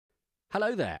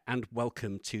Hello there and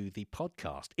welcome to the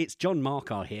podcast. It's John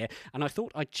Markar here, and I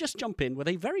thought I'd just jump in with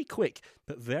a very quick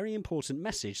but very important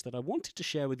message that I wanted to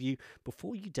share with you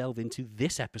before you delve into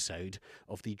this episode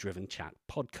of the Driven Chat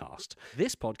podcast.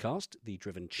 This podcast, the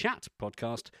Driven Chat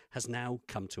podcast, has now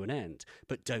come to an end.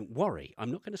 But don't worry,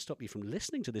 I'm not going to stop you from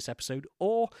listening to this episode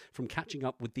or from catching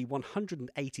up with the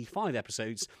 185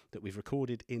 episodes that we've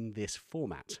recorded in this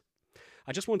format.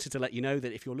 I just wanted to let you know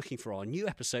that if you're looking for our new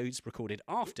episodes recorded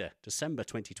after December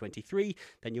 2023,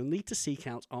 then you'll need to seek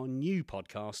out our new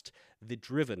podcast, The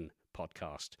Driven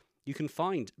Podcast. You can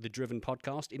find The Driven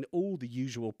Podcast in all the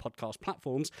usual podcast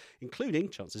platforms, including,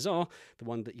 chances are, the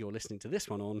one that you're listening to this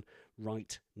one on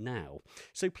right now.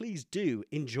 So please do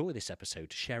enjoy this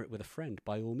episode, share it with a friend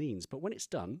by all means. But when it's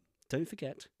done, don't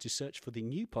forget to search for the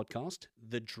new podcast,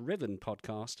 The Driven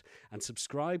Podcast, and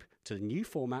subscribe to the new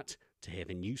format to hear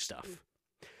the new stuff.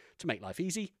 To make life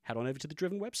easy, head on over to the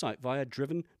Driven website via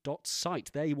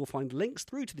driven.site. There you will find links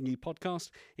through to the new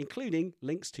podcast, including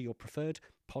links to your preferred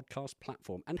podcast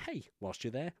platform. And hey, whilst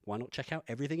you're there, why not check out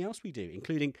everything else we do,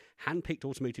 including hand-picked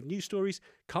automotive news stories,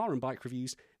 car and bike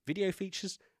reviews, video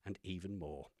features, and even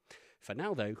more. For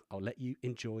now, though, I'll let you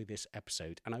enjoy this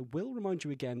episode, and I will remind you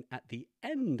again at the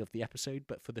end of the episode,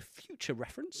 but for the future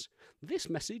reference, this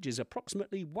message is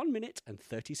approximately 1 minute and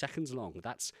 30 seconds long.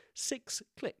 That's 6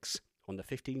 clicks on the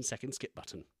 15-second skip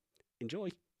button. Enjoy.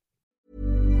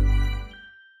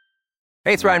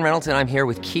 Hey, it's Ryan Reynolds, and I'm here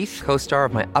with Keith, co-star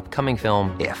of my upcoming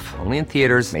film, If, only in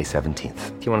theaters May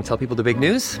 17th. Do you want to tell people the big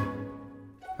news?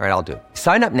 All right, I'll do it.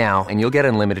 Sign up now and you'll get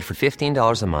unlimited for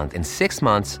 $15 a month and 6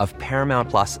 months of Paramount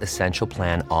Plus Essential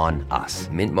Plan on us.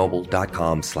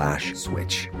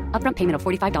 MintMobile.com/switch. Upfront payment of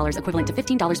 $45 equivalent to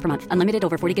 $15 per month. Unlimited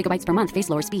over 40 gigabytes per month. Face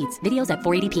lower speeds. Videos at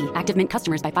 480p. Active Mint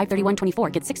customers by 531.24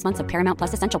 get 6 months of Paramount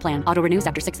Plus Essential Plan. Auto renews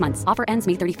after 6 months. Offer ends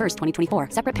May 31st, 2024.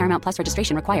 Separate Paramount Plus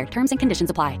registration required. Terms and conditions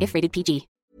apply if rated PG.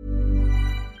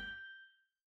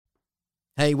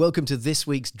 Hey, welcome to this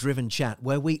week's Driven Chat,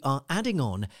 where we are adding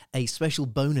on a special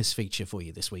bonus feature for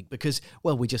you this week because,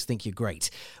 well, we just think you're great.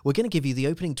 We're going to give you the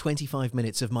opening 25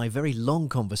 minutes of my very long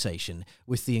conversation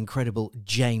with the incredible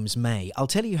James May. I'll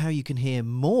tell you how you can hear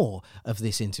more of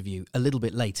this interview a little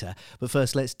bit later, but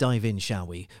first let's dive in, shall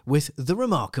we, with the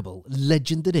remarkable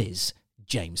legend that is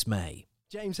James May.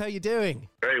 James, how are you doing?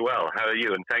 Very well. How are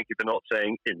you? And thank you for not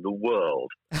saying in the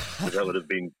world, because that would have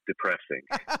been depressing.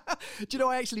 Do you know,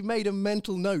 I actually made a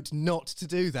mental note not to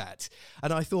do that.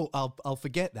 And I thought I'll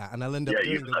forget that and I'll end up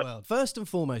doing the world. First and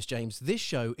foremost, James, this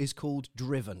show is called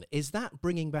Driven. Is that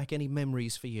bringing back any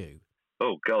memories for you?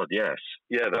 Oh, God, yes.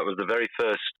 Yeah, that was the very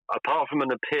first, apart from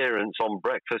an appearance on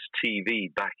Breakfast TV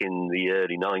back in the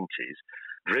early 90s,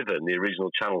 Driven, the original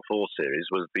Channel 4 series,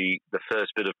 was the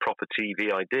first bit of proper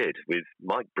TV I did with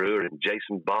Mike Brewer and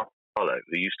Jason Barlow,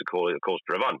 who used to call it, of course,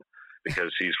 Driven,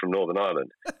 because he's from Northern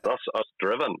Ireland. Us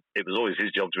Driven. It was always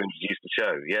his job to introduce the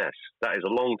show, yes. That is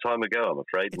a long time ago, I'm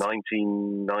afraid,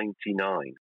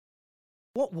 1999.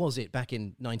 What was it back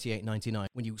in 98, 99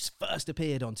 when you first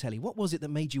appeared on telly? What was it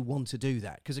that made you want to do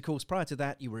that? Because, of course, prior to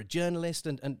that, you were a journalist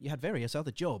and you had various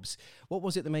other jobs. What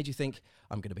was it that made you think,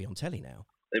 I'm going to be on telly now?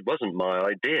 It wasn't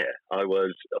my idea. I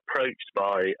was approached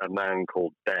by a man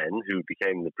called Ben, who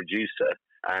became the producer,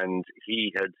 and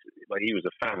he was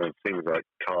a fan of things like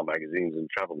car magazines and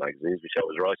travel magazines, which I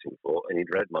was writing for, and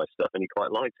he'd read my stuff and he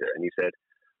quite liked it. And he said,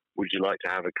 would you like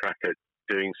to have a crack at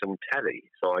doing some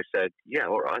telly? So I said, yeah,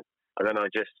 all right. And then I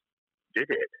just did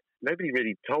it. Nobody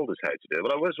really told us how to do it,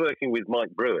 but I was working with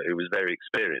Mike Brewer, who was very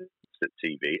experienced at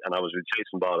TV, and I was with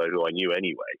Jason Barlow, who I knew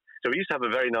anyway. So we used to have a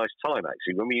very nice time,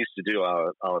 actually. When we used to do our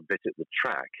bit at the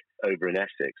track over in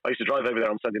Essex, I used to drive over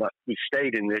there on Sunday night. We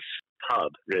stayed in this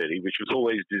pub, really, which was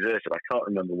always deserted. I can't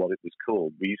remember what it was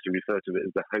called. We used to refer to it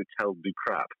as the Hotel du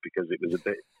Crap because it was a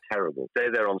bit terrible. Stay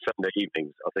there on Sunday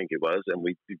evenings, I think it was, and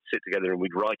we'd sit together and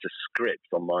we'd write a script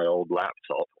on my old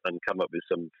laptop and come up with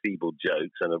some feeble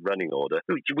jokes and a running order.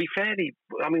 We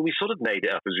sort of made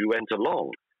it up as we went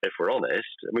along, if we're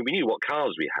honest. I mean, we knew what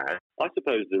cars we had. I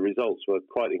suppose the results were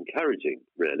quite encouraging,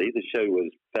 really. The show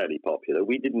was fairly popular.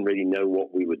 We didn't really know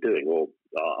what we were doing, or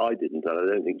I didn't, and I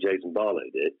don't think Jason Barlow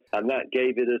did. And that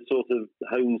gave it a sort of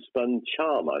homespun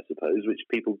charm, I suppose, which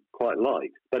people quite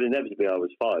liked. But inevitably I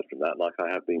was fired from that, like I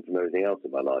have been from everything else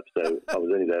in my life. So I was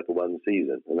only there for one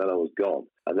season, and then I was gone.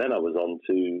 And then I was on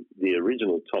to the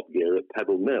original Top Gear at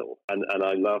Pebble Mill, and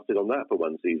I lasted on that for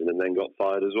one season and then got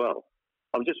fired as well.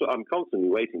 I'm constantly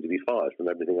waiting to be fired from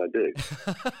everything I do.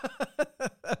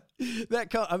 That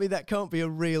can't be a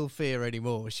real fear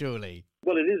anymore, surely.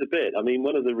 Well, it is a bit. I mean,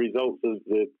 one of the results of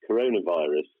the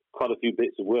coronavirus, quite a few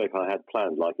bits of work I had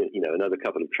planned, like, another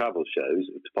couple of travel shows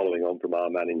following on from Our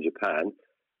Man in Japan.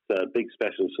 big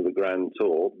specials for the Grand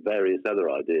Tour, various other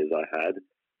ideas I had.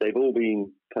 They've all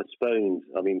been postponed,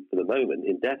 I mean, for the moment,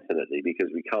 indefinitely, because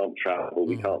we can't travel,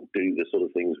 we can't do the sort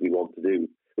of things we want to do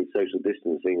with social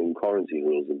distancing and quarantine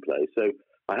rules in place. So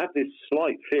I have this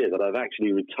slight fear that I've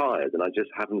actually retired and I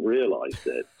just haven't realised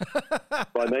it. But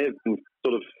I may have been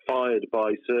sort of fired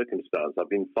by circumstance. I've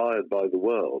been fired by the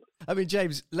world. I mean,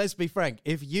 James, let's be frank.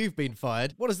 If you've been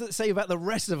fired, what does that say about the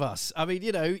rest of us? I mean,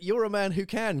 you're a man who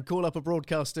can call up a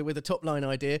broadcaster with a top-line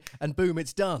idea and boom,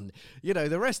 it's done.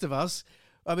 The rest of us,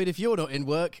 I mean, if you're not in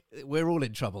work, we're all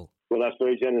in trouble. Well, that's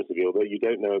very generous of you, although you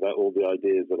don't know about all the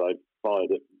ideas that I've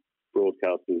fired at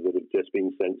broadcasters that have just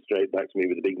been sent straight back to me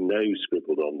with a big no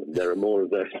scribbled on them. There are more of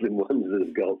those than ones that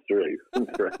have got through, I'm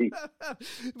afraid.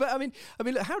 But I mean,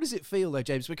 look, how does it feel though,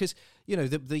 James? Because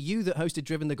the you that hosted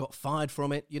Driven that got fired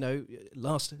from it,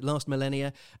 last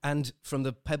millennia, and from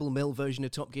the Pebble Mill version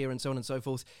of Top Gear and so on and so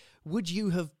forth. Would you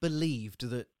have believed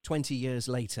that 20 years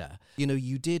later,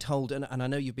 you did hold, and I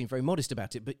know you've been very modest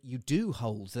about it, but you do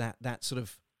hold that sort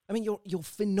of. I mean, you're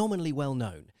phenomenally well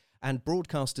known, and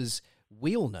broadcasters.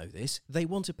 We all know this. They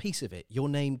want a piece of it. Your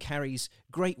name carries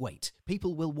great weight.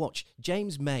 People will watch.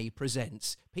 James May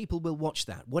presents. People will watch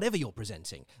that. Whatever you're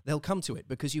presenting, they'll come to it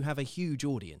because you have a huge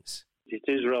audience. It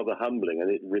is rather humbling, and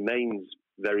it remains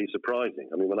very surprising.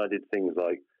 I mean, when I did things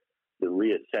like the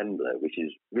reassembler, which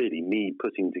is really me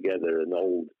putting together an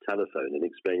old telephone and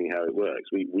explaining how it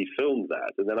works, we filmed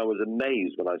that, and then I was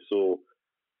amazed when I saw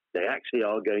they actually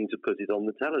are going to put it on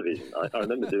the television. I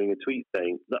remember doing a tweet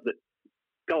saying that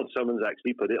God, someone's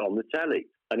actually put it on the telly.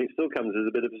 And it still comes as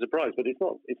a bit of a surprise, but it's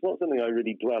not something I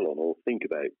really dwell on or think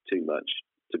about too much,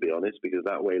 to be honest, because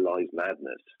that way lies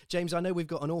madness. James, I know we've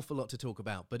got an awful lot to talk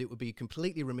about, but it would be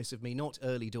completely remiss of me not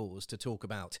early doors to talk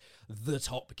about the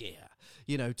Top Gear.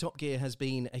 Top Gear has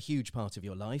been a huge part of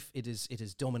your life. It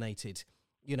has dominated,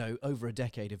 over a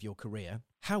decade of your career.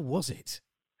 How was it?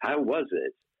 How was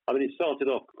it? I mean, it started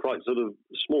off quite sort of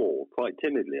small, quite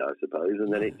timidly, I suppose,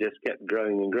 and then it just kept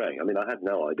growing and growing. I mean, I had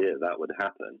no idea that would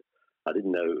happen. I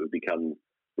didn't know it would become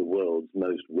the world's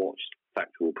most watched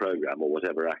factual programme or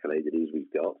whatever accolade it is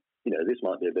we've got. This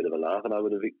might be a bit of a laugh, and I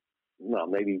would have,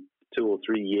 maybe 2 or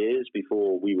 3 years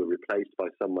before we were replaced by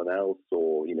someone else,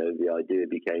 or, the idea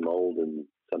became old and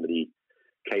somebody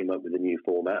came up with a new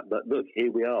format. But look,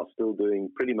 here we are, still doing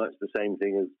pretty much the same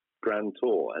thing as Grand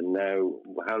Tour, and now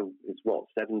it's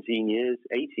 17 years,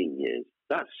 18 years.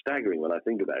 That's staggering when I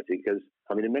think about it, because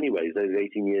I mean, in many ways, those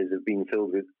 18 years have been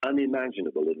filled with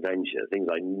unimaginable adventure, things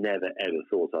I never ever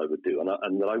thought I would do, and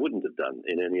that I wouldn't have done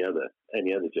in any other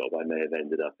job I may have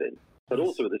ended up in. But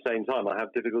also at the same time, I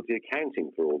have difficulty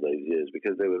accounting for all those years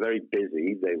because they were very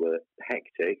busy, they were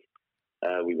hectic.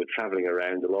 We were travelling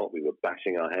around a lot. We were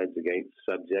bashing our heads against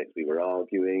subjects. We were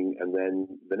arguing. And then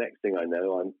the next thing I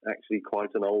know, I'm actually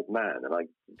quite an old man, and I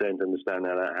don't understand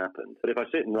how that happened. But if I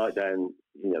sit and write down,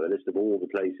 a list of all the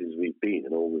places we've been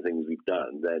and all the things we've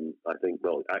done, then I think,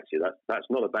 well, actually, that's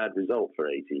not a bad result for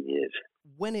 18 years.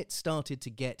 When it started to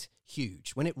get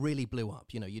huge, when it really blew up,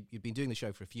 you'd been doing the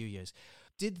show for a few years,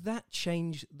 did that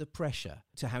change the pressure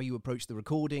to how you approached the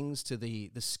recordings, to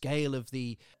the scale of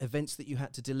the events that you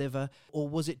had to deliver? Or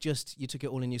was it just you took it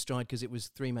all in your stride because it was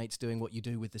three mates doing what you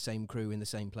do with the same crew in the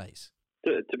same place?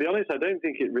 To be honest, I don't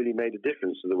think it really made a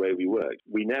difference to the way we worked.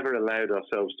 We never allowed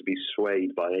ourselves to be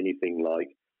swayed by anything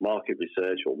like market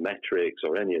research or metrics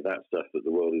or any of that stuff that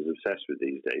the world is obsessed with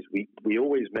these days. We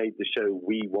always made the show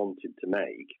we wanted to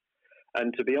make.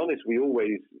 And to be honest, we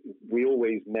always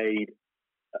made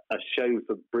a show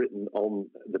for Britain on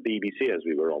the BBC as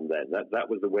we were on then. That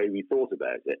was the way we thought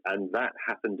about it, and that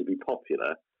happened to be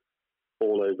popular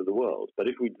all over the world. But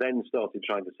if we then started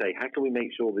trying to say, how can we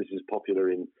make sure this is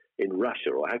popular in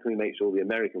Russia, or how can we make sure the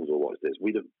Americans will watch this,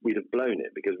 we'd have blown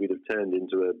it, because we'd have turned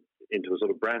into a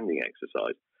sort of branding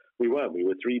exercise. We weren't. We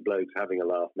were three blokes having a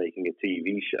laugh making a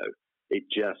TV show. It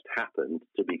just happened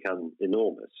to become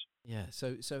enormous. Yeah,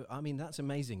 so I mean, that's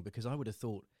amazing, because I would have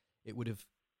thought it would have...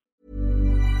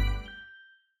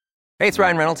 Hey, it's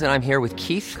Ryan Reynolds, and I'm here with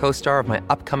Keith, co-star of my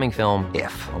upcoming film,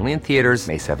 If, only in theaters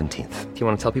May 17th. Do you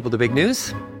want to tell people the big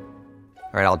news?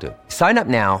 All right, I'll do it. Sign up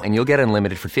now and you'll get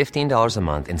unlimited for $15 a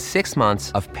month and 6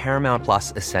 months of Paramount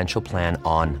Plus Essential Plan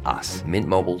on us.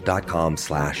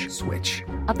 MintMobile.com/switch.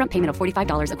 Upfront payment of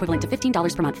 $45 equivalent to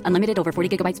 $15 per month. Unlimited over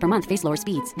 40 gigabytes per month. Face lower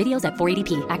speeds. Videos at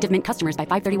 480p. Active Mint customers by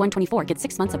 531.24 get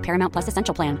 6 months of Paramount Plus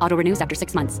Essential Plan. Auto renews after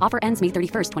 6 months. Offer ends May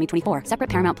 31st, 2024. Separate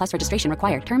Paramount Plus registration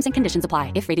required. Terms and conditions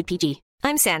apply if rated PG.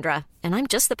 I'm Sandra, and I'm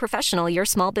just the professional your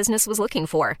small business was looking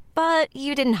for. But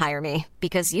you didn't hire me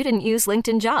because you didn't use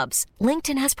LinkedIn Jobs.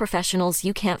 LinkedIn has professionals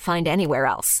you can't find anywhere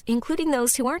else, including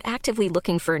those who aren't actively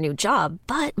looking for a new job,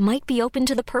 but might be open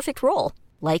to the perfect role,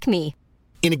 like me.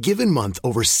 In a given month,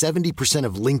 over 70%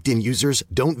 of LinkedIn users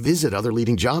don't visit other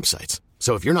leading job sites.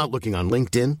 So if you're not looking on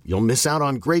LinkedIn, you'll miss out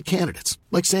on great candidates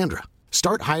like Sandra.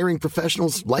 Start hiring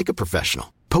professionals like a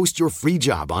professional. Post your free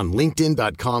job on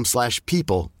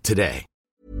linkedin.com/people today.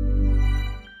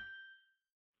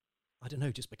 I don't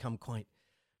know, just become quite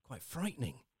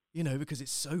frightening, because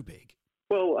it's so big.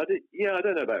 Well, I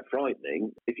don't know about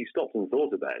frightening. If you stopped and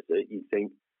thought about it, you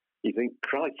think,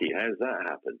 crikey, how's that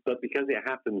happened? But because it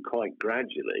happened quite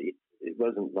gradually, it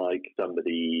wasn't like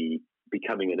somebody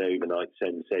becoming an overnight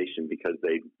sensation because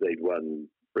they'd won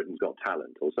Britain's Got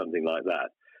Talent or something like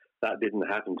that. That didn't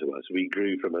happen to us. We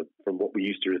grew from what we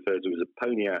used to refer to as a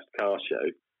pony-assed car show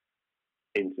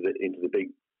into the big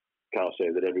car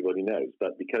show that everybody knows.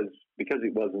 But because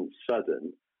it wasn't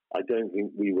sudden, I don't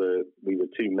think we were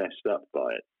too messed up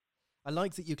by it. I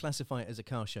like that you classify it as a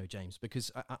car show, James,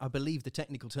 because I believe the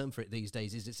technical term for it these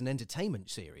days is it's an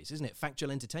entertainment series, isn't it? Factual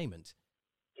entertainment.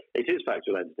 It is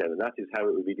factual entertainment. That is how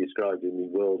it would be described in the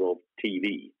world of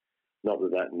TV. Not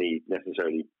that need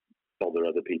necessarily bother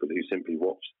other people who simply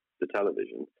watch the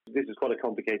television. This is quite a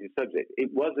complicated subject.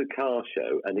 It was a car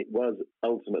show, and it was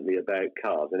ultimately about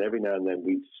cars. And every now and then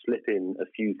we'd slip in a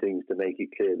few things to make it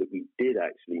clear that we did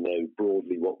actually know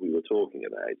broadly what we were talking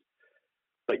about.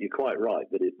 But you're quite right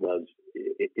that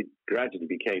it gradually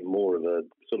became more of a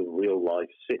sort of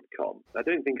real-life sitcom. I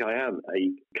don't think I am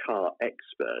a car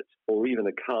expert or even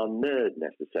a car nerd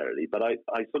necessarily, but I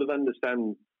sort of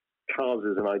understand cars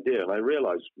as an idea. And I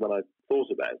realised when I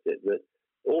thought about it that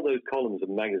all those columns of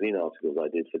magazine articles I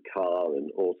did for Car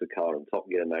and Autocar and Top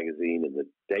Gear magazine and the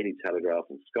Daily Telegraph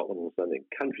and Scotland and Sunday,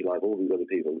 Country Life, all these other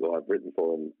people who I've written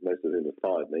for, and most of whom have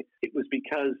fired me, it was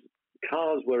because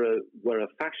cars were a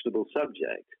fashionable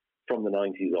subject from the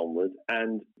 90s onwards,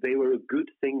 and they were a good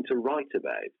thing to write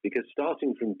about, because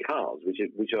starting from cars,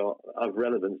 which are of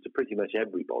relevance to pretty much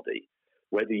everybody,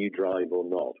 whether you drive or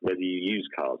not, whether you use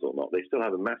cars or not, they still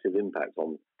have a massive impact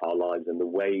on our lives and the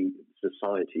way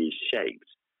society is shaped.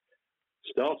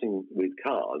 Starting with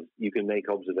cars, you can make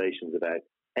observations about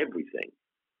everything: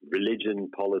 religion,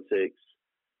 politics,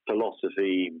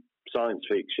 philosophy, science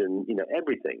fiction,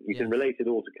 everything. You can relate it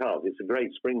all to cars. It's a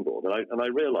great springboard. And I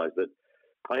realized that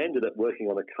I ended up working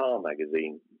on a car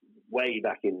magazine way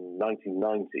back in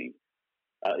 1990,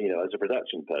 as a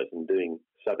production person, doing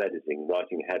sub-editing,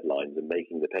 writing headlines and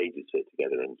making the pages fit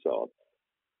together and so on.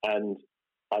 And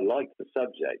I liked the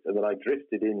subject. And then I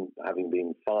drifted in, having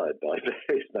been fired by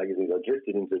various magazines, I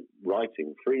drifted into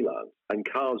writing freelance. And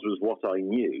cars was what I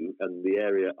knew and the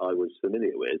area I was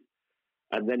familiar with.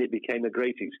 And then it became a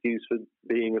great excuse for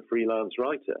being a freelance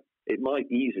writer. It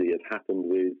might easily have happened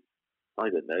with, I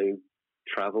don't know,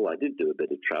 travel. I did do a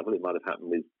bit of travel. It might have happened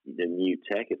with new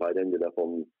tech. If I'd ended up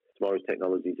on Tomorrow's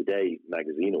Technology Today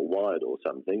magazine or Wired or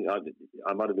something,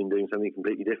 I might have been doing something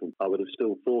completely different. I would have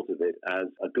still thought of it as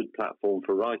a good platform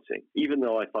for writing, even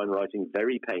though I find writing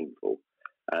very painful.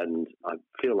 And I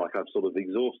feel like I've sort of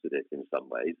exhausted it in some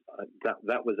ways.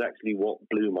 That was actually what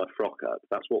blew my frock up.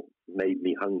 That's what made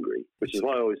me hungry, which is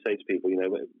why I always say to people,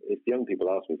 if young people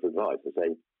ask me for advice, I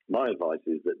say, my advice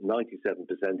is that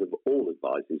 97% of all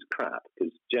advice is crap,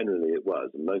 because generally it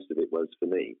was, and most of it was for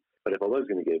me. But if I was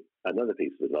going to give another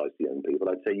piece of advice to young people,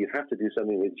 I'd say you have to do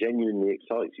something that genuinely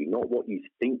excites you, not what you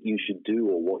think you should do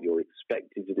or what you're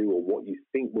expected to do or what you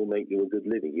think will make you a good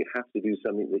living. You have to do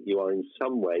something that you are in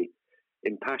some way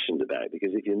impassioned about,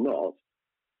 because if you're not,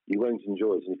 you won't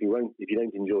enjoy it. And if you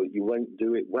don't enjoy it, you won't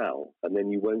do it well, and then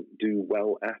you won't do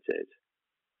well at it.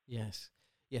 Yes,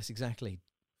 exactly.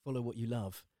 Follow what you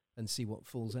love and see what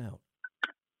falls out.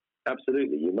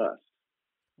 Absolutely, you must.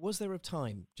 Was there a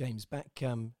time, James,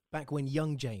 back when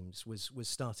young James was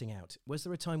starting out, was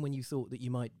there a time when you thought that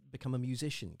you might become a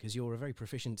musician? Because you're a very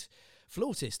proficient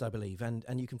flautist, I believe, and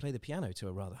you can play the piano to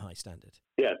a rather high standard.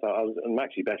 Yes, I'm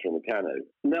actually better on the piano.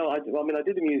 No, I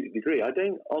did a music degree. I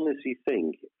don't honestly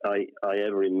think I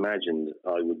ever imagined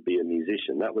I would be a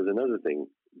musician. That was another thing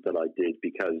that I did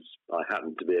because I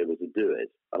happened to be able to do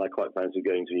it, and I quite fancied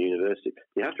going to university.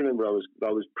 You have to remember,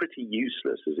 I was pretty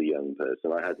useless as a young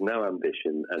person. I had no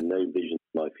ambition and no vision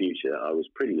for my future. I was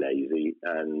pretty lazy,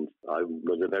 and I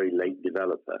was a very late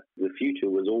developer. The future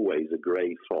was always a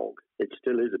grey fog. It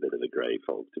still is a bit of a grey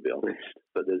fog, to be honest,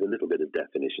 but there's a little bit of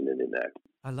definition in it now.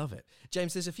 I love it.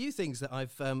 James, there's a few things that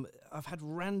I've had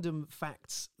random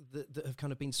facts that have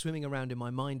kind of been swimming around in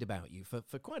my mind about you for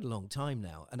quite a long time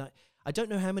now, and I don't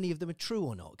know how many of them are true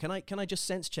or not. Can I just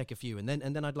sense check a few, and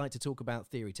then I'd like to talk about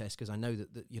Theory Test, because I know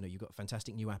that you've got a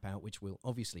fantastic new app out, which we'll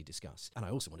obviously discuss, and I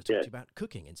also want to talk to you about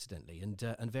cooking, incidentally,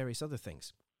 and various other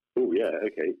things. Oh yeah,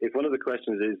 okay. If one of the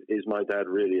questions is my dad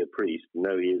really a priest?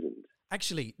 No, he isn't.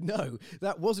 Actually, no,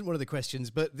 that wasn't one of the questions,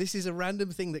 but this is a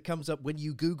random thing that comes up when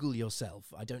you Google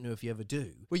yourself. I don't know if you ever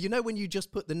do. Well, when you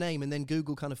just put the name and then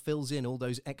Google kind of fills in all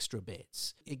those extra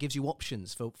bits, it gives you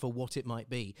options for what it might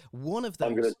be. One of those...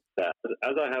 I'm going to do that.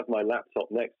 As I have my laptop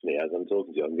next to me as I'm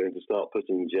talking to you, I'm going to start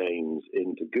putting James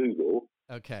into Google.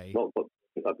 Okay.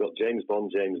 I've got James Bond,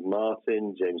 James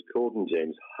Martin, James Corden,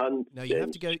 James Hunt. No, you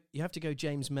have to go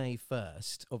James May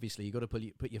first. Obviously, you've got to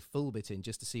put your full bit in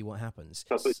just to see what happens.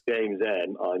 If I put James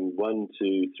M, I'm 1,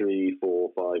 2, 3, 4,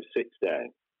 5, 6 down.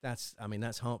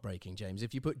 That's heartbreaking, James.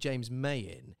 If you put James May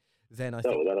in, then I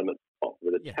think... then I'm at the top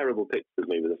with a terrible picture of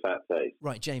me with a fat face.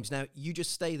 Right, James, now you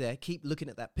just stay there, keep looking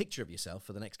at that picture of yourself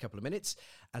for the next couple of minutes,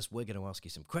 as we're going to ask you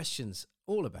some questions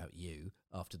all about you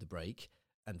after the break,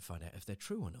 and find out if they're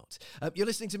true or not. You're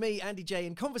listening to me, Andy J,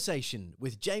 in conversation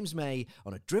with James May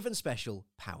on a Driven special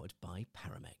powered by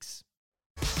Paramex.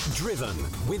 Driven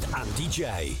with Andy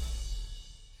J.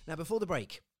 Now, before the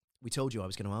break, we told you I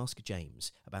was going to ask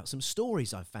James about some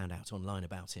stories I've found out online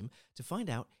about him to find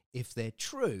out if they're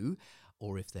true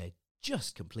or if they're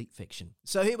just complete fiction.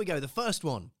 So here we go. The first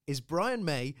one. Is Brian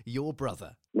May your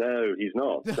brother? No, he's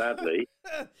not, sadly.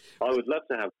 I would love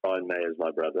to have Brian May as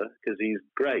my brother because he's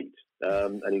great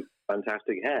and he's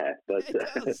fantastic hair. But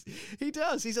He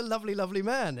does. He's a lovely, lovely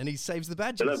man, and he saves the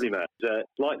badges. A lovely man.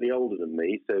 Slightly older than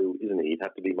me, so isn't he? He'd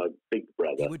have to be my big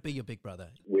brother. He would be your big brother.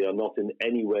 We are not in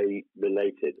any way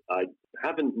related. I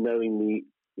haven't knowingly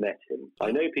met him.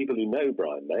 I know people who know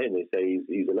Brian May, and they say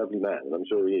he's a lovely man, and I'm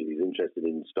sure he is. He's interested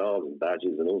in stars and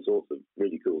badges and all sorts of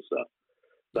really cool stuff.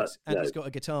 But yes, and he's got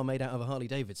a guitar made out of a Harley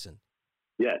Davidson.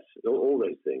 Yes, all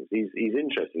those things. He's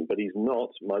interesting, but he's not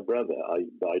my brother.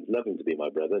 I'd love him to be my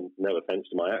brother. No offence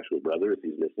to my actual brother if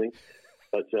he's listening.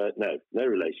 But no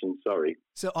relation, sorry.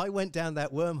 So I went down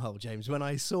that wormhole, James, when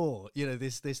I saw,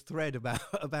 this thread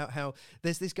about how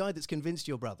there's this guy that's convinced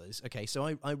your brothers. Okay,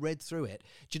 so I read through it.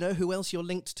 Do you know who else you're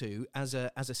linked to as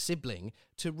a sibling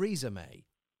to Reza May?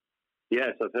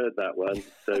 Yes, I've heard that one.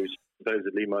 So she's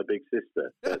supposedly my big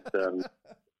sister. But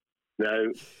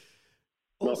no,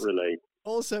 not related.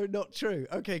 Also not true.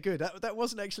 Okay, good. That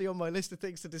wasn't actually on my list of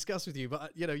things to discuss with you,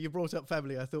 but you brought up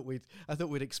family. I thought we'd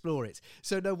explore it.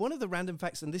 So no, one of the random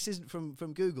facts, and this isn't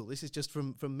from Google. This is just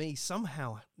from me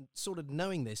somehow sort of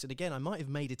knowing this. And again, I might have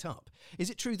made it up. Is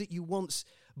it true that you once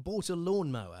bought a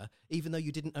lawnmower even though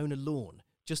you didn't own a lawn,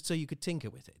 just so you could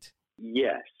tinker with it?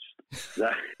 Yes,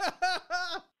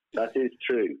 that is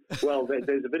true. Well,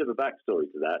 there's a bit of a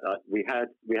backstory to that. We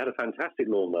had a fantastic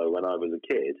lawnmower when I was a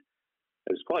kid.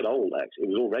 It was quite old, actually.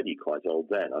 It was already quite old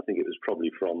then. I think it was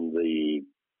probably from the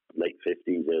late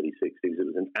 50s, early 60s. It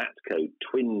was an Atco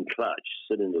twin-clutch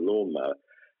cylinder lawnmower.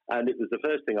 And it was the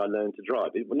first thing I learned to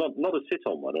drive. It was not a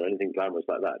sit-on one or anything glamorous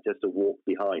like that, just a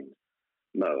walk-behind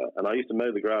mower. And I used to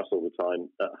mow the grass all the time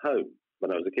at home.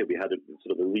 When I was a kid, we had a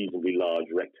sort of a reasonably large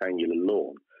rectangular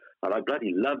lawn. And I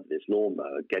bloody loved this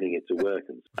lawnmower, getting it to work.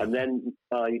 And then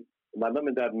my mum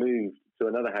and dad moved to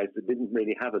another house that didn't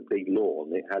really have a big lawn.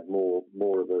 It had more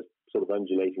of a sort of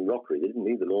undulating rockery. They didn't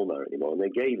need the lawnmower anymore. And they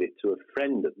gave it to a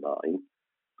friend of mine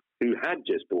who had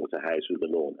just bought a house with a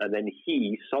lawn. And then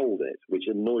he sold it, which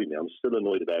annoyed me. I'm still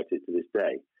annoyed about it to this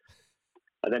day.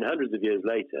 And then hundreds of years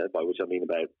later, by which I mean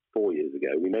about 4 years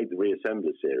ago, we made the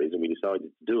Reassembler series and we decided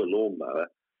to do a lawnmower.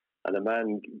 And a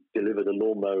man delivered a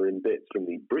lawnmower in bits from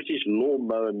the British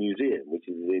Lawnmower Museum, which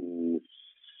is in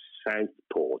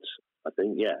Southport, I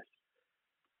think, yes.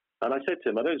 And I said to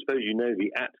him, I don't suppose you know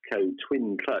the Atco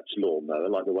twin-clutch lawnmower,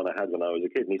 like the one I had when I was a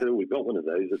kid. And he said, we've got one of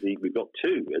those. We've got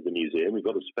two at the museum. We've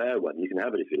got a spare one. You can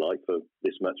have it if you like for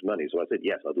this much money. So I said,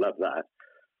 yes, I'd love that.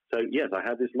 So, yes, I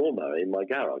had this lawnmower in my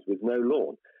garage with no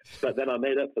lawn. But then I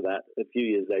made up for that. A few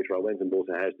years later, I went and bought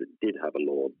a house that did have a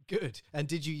lawn. Good. And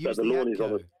did you use the lawn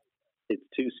Atco? It's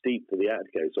too steep for the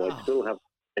Atco, so I still have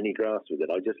any grass with it.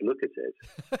 I just look at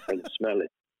it and smell it.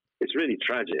 It's really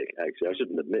tragic, actually. I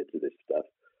shouldn't admit to this stuff.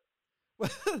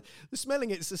 Well, the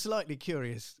smelling it's a slightly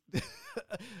curious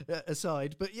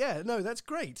aside, but yeah, no, that's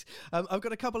great. I've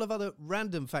got a couple of other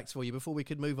random facts for you before we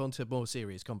could move on to more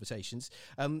serious conversations.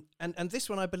 And this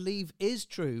one I believe is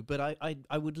true, but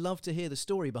I would love to hear the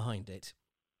story behind it.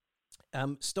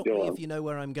 Stop Go me on. if you know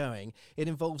where I'm going. It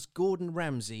involves Gordon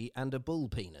Ramsay and a bull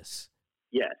penis.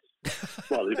 Yes.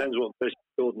 Well, it depends what version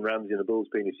of Gordon Ramsay and the bull's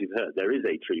penis you've heard. There is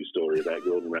a true story about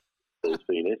Gordon Ramsay and the bull's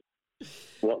penis.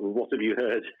 What have you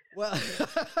heard? Well,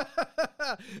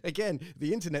 again,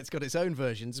 the internet's got its own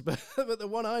versions, but the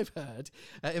one I've heard,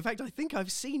 in fact, I think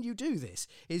I've seen you do this,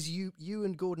 is you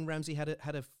and Gordon Ramsay had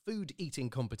a food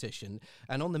eating competition,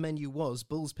 and on the menu was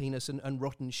bull's penis and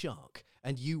rotten shark,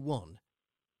 and you won.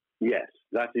 Yes,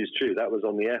 that is true. That was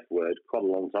on the F word quite a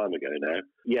long time ago now.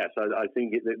 Yes, I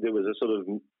think there was a sort of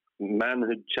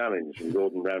manhood challenge from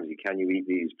Gordon Ramsay. Can you eat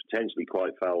these potentially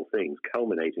quite foul things,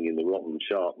 culminating in the rotten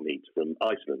shark meat from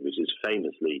Iceland, which is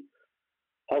famously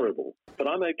horrible. But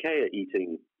I'm okay at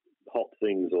eating hot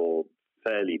things or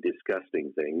fairly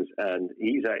disgusting things, and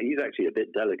he's actually a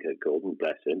bit delicate, Gordon,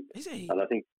 bless him. Is he? And I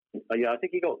think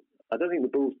he got. I don't think the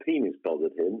bull's penis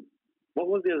bothered him. What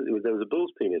was the other? There was a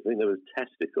bull's penis. I think there was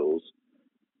testicles,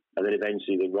 and then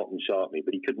eventually the rotten shark meat.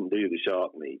 But he couldn't do the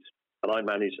shark meat, and I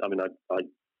managed. I mean,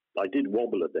 I did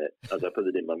wobble a bit as I put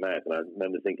it in my mouth, and I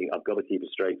remember thinking, I've got to keep a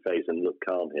straight face and look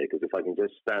calm here, because if I can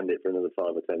just stand it for another 5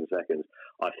 or 10 seconds,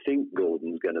 I think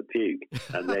Gordon's going to puke.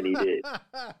 And then he did.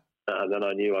 And then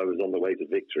I knew I was on the way to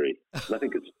victory.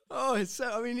 Nothing could... Oh, it's so,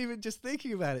 I mean, even just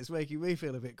thinking about it's making me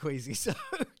feel a bit queasy. So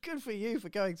good for you for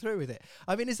going through with it.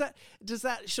 I mean, does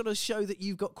that sort of show that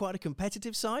you've got quite a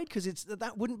competitive side? Because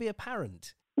that wouldn't be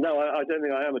apparent. No, I don't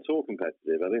think I am at all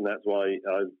competitive. I think that's why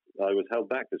I was held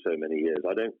back for so many years.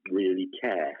 I don't really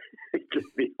care, to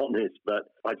be honest, but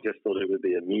I just thought it would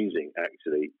be amusing,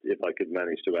 actually, if I could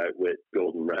manage to outwit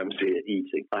Gordon Ramsay at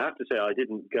eating. I have to say, I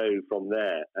didn't go from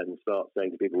there and start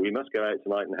saying to people, we must go out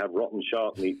tonight and have rotten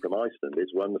shark meat from Iceland.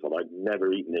 It's wonderful. I've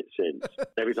never eaten it since.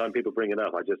 Every time people bring it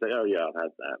up, I just say, oh, yeah, I've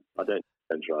had that. I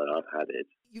don't try it. I've had it.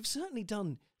 You've certainly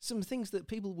done some things that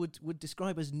people would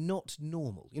describe as not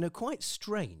normal, quite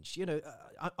strange.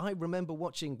 I remember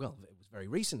watching, well, it was very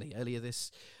recently, earlier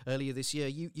this year,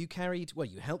 you carried, well,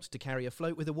 you helped to carry a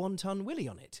float with a 1-ton willy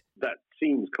on it. That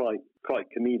seems quite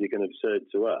comedic and absurd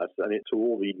to us, and it's to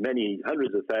all the many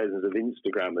hundreds of thousands of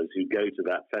Instagrammers who go to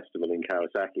that festival in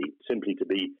Kawasaki simply to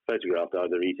be photographed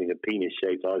either eating a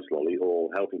penis-shaped ice lolly or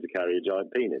helping to carry a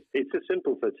giant penis. It's a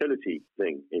simple fertility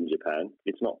thing in Japan.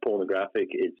 It's not pornographic,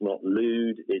 it's not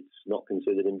lewd, it's not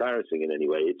considered embarrassing in any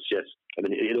way. It's just, I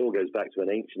mean, it all goes back to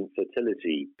an ancient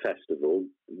fertility festival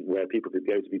where people could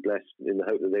go to be blessed in the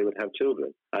hope that they would have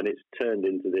children. And it's turned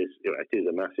into this, it is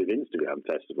a massive Instagram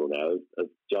festival now of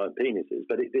giant penises.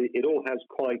 But it all has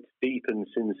quite deep and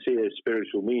sincere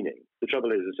spiritual meaning. The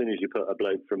trouble is, as soon as you put a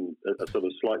bloke from, a sort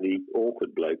of slightly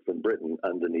awkward bloke from Britain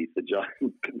underneath the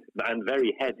giant and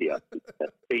very heavy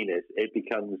penis, it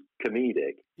becomes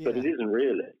comedic. Yeah. But it isn't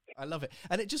really. I love it.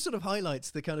 And it just sort of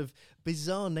highlights the kind of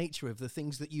bizarre nature of the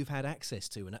things that you've had access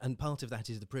to. And part of that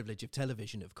is the privilege of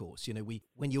television, of course.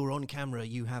 When you're on camera,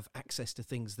 you have access to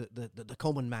things that the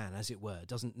common man, as it were,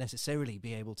 doesn't necessarily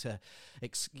be able to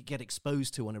get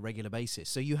exposed to on a regular basis.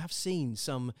 So you have seen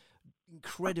some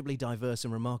incredibly diverse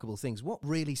and remarkable things. What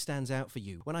really stands out for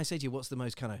you? When I say to you, what's the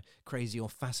most kind of crazy or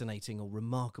fascinating or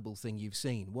remarkable thing you've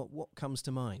seen? What comes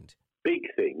to mind? Big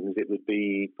things, it would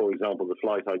be, for example, the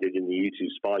flight I did in the U-2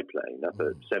 spy plane up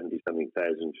at 70-something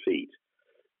thousand feet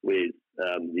with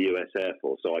the US Air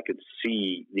Force, so I could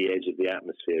see the edge of the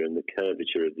atmosphere and the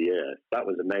curvature of the Earth. That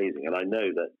was amazing. And I know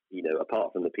that,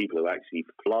 apart from the people who actually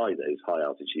fly those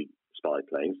high-altitude spy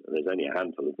planes, and there's only a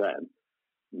handful of them,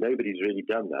 nobody's really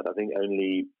done that. I think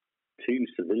only 2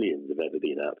 civilians have ever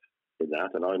been up in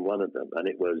that, and I'm one of them. And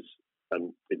it was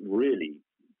it really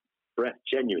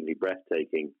genuinely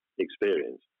breathtaking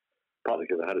experience, partly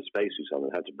because I had a spacesuit on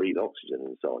and had to breathe oxygen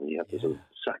and so on. You have to sort of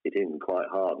suck it in quite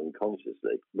hard and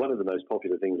consciously. One of the most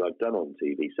popular things I've done on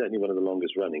TV, certainly one of the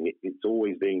longest running, it's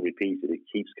always being repeated. It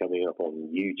keeps coming up on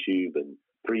YouTube and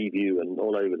Preview and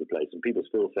all over the place, and people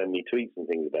still send me tweets and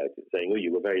things about it saying, oh,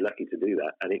 you were very lucky to do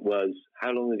that. And it was,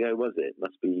 how long ago was it?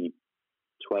 Must be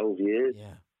 12 years.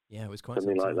 Yeah, it was quite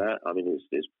something like that. I mean,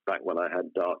 it's back when I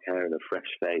had dark hair and a fresh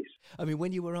face. I mean,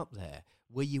 when you were up there,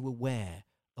 were you aware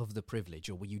of the privilege,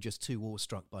 or were you just too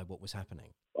awestruck by what was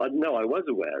happening? No, I was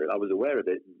aware. I was aware of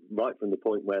it right from the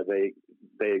point where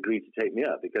they agreed to take me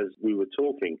up, because we were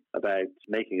talking about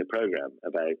making a program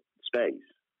about space,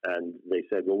 and they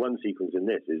said, well, one sequence in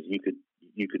this is you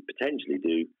could potentially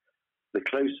do the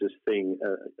closest thing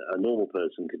a normal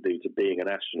person could do to being an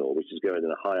astronaut, which is going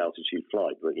in a high-altitude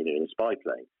flight, in a spy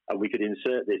plane. And we could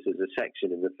insert this as a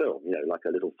section in the film, like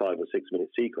a little 5 or 6 minute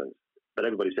sequence. But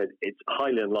everybody said it's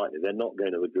highly unlikely. They're not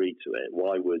going to agree to it.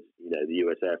 Why would the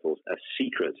US Air Force, a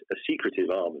secretive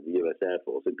arm of the US Air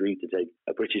Force, agree to take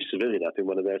a British civilian up in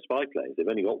one of their spy planes? They've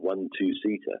only got one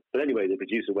two-seater. But anyway, the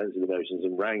producer went through the motions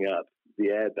and rang up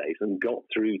the airbase and got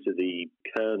through to the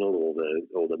colonel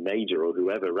or the major or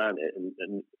whoever ran it,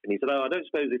 and he said, "Oh, I don't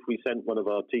suppose if we sent one of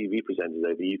our TV presenters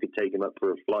over, you could take him up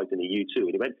for a flight in a U-2."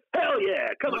 And he went, "Hell yeah,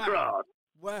 come across!"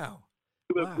 Wow.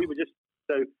 We were just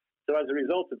so. So as a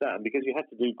result of that, and because you have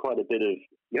to do quite a bit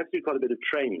of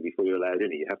training before you're allowed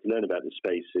in it. You have to learn about the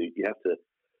spacesuit. You have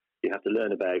to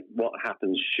learn about what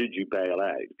happens should you bail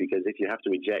out, because if you have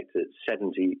to eject at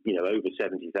over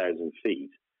 70,000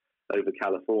 feet over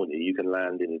California, you can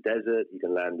land in a desert, you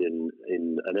can land in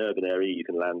an urban area, you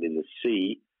can land in the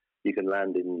sea, you can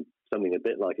land in something a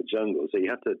bit like a jungle. So you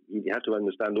have to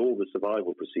understand all the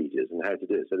survival procedures and how to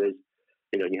do it. So there's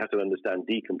you have to understand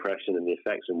decompression and the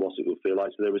effects and what it will feel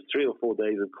like. So there was 3 or 4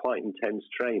 days of quite intense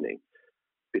training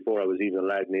before I was even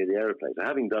allowed near the aeroplane. So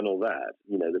having done all that,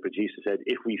 the producer said,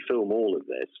 if we film all of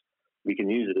this, we can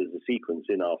use it as a sequence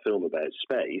in our film about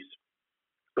space,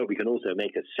 but we can also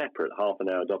make a separate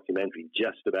half-an-hour documentary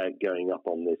just about going up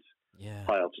on this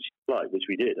high-altitude flight, which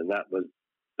we did, and that was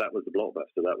the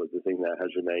blockbuster. That was the thing that has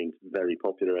remained very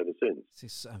popular ever since.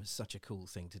 This is such a cool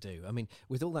thing to do. I mean,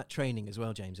 with all that training as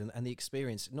well, James, and the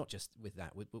experience, not just with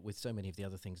that, but with so many of the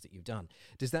other things that you've done,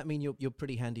 does that mean you're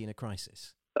pretty handy in a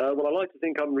crisis? Well, I like to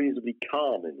think I'm reasonably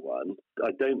calm in one.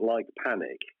 I don't like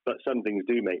panic, but some things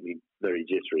do make me very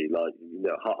jittery. Like,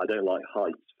 I don't like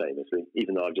heights, famously,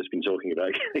 even though I've just been talking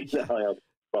about getting the high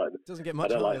altitude. It doesn't get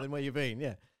much higher than where you've been,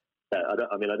 yeah. I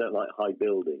don't like high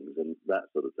buildings and that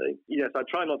sort of thing. Yes, I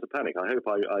try not to panic. I hope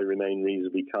I remain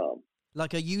reasonably calm.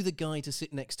 Like, are you the guy to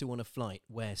sit next to on a flight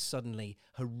where suddenly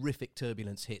horrific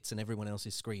turbulence hits and everyone else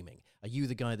is screaming? Are you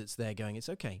the guy that's there going, it's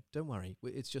okay, don't worry,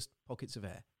 it's just pockets of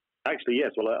air? Actually, yes.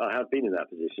 Well, I have been in that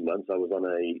position once. I was on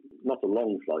not a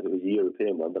long flight, it was a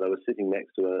European one, but I was sitting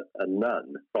next to a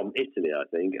nun from Italy, I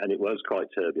think, and it was quite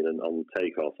turbulent on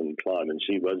takeoff and climb, and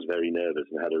she was very nervous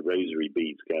and had her rosary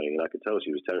beads going, and I could tell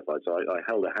she was terrified. So I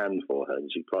held a hand for her,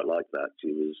 and she quite liked that. She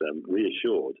was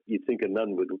reassured. You'd think a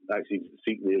nun would actually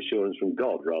seek reassurance from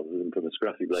God rather than from a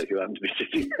scruffy bloke who happened to be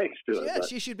sitting next to her. Yeah,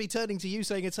 she should be turning to you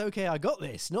saying, it's okay, I got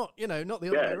this, not the other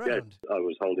way around. Yeah, I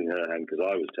was holding her hand because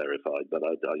I was terrified, but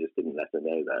I just didn't let her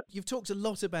know that. You've talked a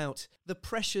lot about the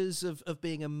pressures of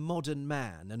being a modern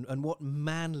man and what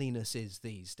manliness is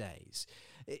these days.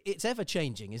 It's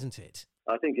ever-changing, isn't it?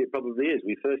 I think it probably is.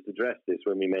 We first addressed this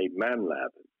when we made Man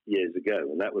Lab years ago,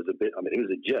 and that was it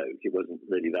was a joke. It wasn't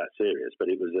really that serious, but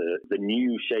it was the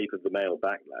new shape of the male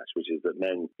backlash, which is that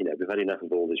men, we've had enough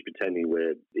of all this pretending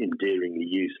we're endearingly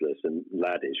useless and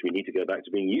laddish. We need to go back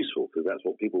to being useful because that's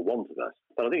what people want of us.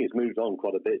 But I think it's moved on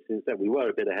quite a bit since then. We were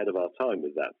a bit ahead of our time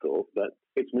with that thought, but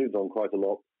it's moved on quite a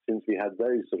lot since we had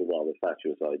those sort of rather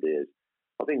fatuous ideas.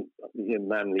 I think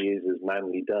manly is as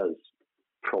manly does,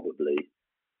 probably.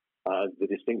 The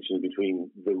distinction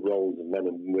between the roles of men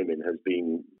and women has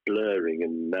been blurring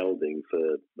and melding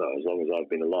for as long as I've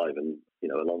been alive, and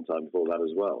a long time before that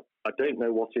as well. I don't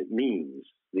know what it means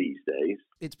these days.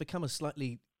 It's become a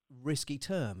slightly risky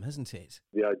term, hasn't it?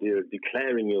 The idea of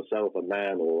declaring yourself a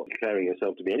man or declaring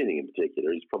yourself to be anything in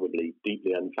particular is probably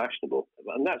deeply unfashionable,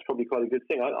 and that's probably quite a good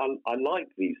thing. I like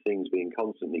these things being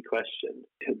constantly questioned.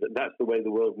 That's the way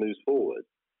the world moves forward.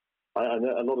 I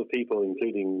know a lot of people,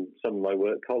 including some of my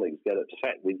work colleagues, get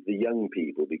upset with the young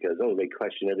people because, they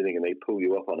question everything and they pull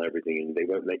you up on everything and they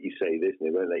won't let you say this and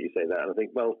they won't let you say that. And I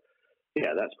think, well,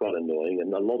 yeah, that's quite annoying.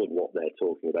 And a lot of what they're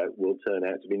talking about will turn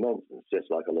out to be nonsense,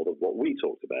 just like a lot of what we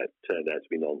talked about turned out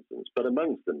to be nonsense. But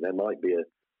amongst them, there might be a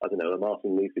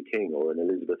Martin Luther King or an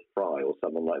Elizabeth Fry or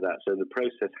someone like that. So the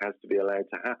process has to be allowed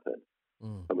to happen.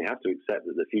 And we have to accept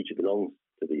that the future belongs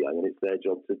to the young, and it's their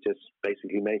job to just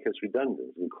basically make us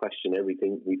redundant and question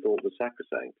everything we thought was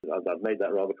sacrosanct. I've made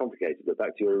that rather complicated, but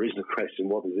back to your original question,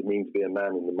 what does it mean to be a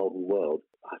man in the modern world?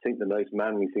 I think the most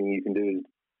manly thing you can do is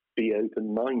be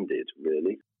open-minded,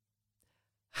 really.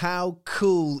 How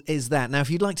cool is that? Now, if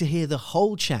you'd like to hear the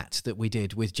whole chat that we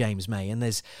did with James May, and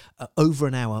there's over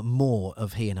an hour more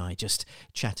of he and I just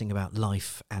chatting about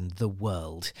life and the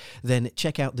world, then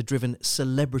check out the Driven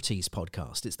Celebrities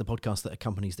podcast. It's the podcast that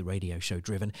accompanies the radio show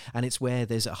Driven, and it's where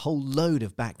there's a whole load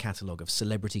of back catalogue of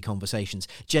celebrity conversations.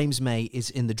 James May is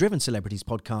in the Driven Celebrities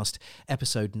podcast,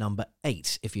 episode number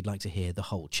 8, if you'd like to hear the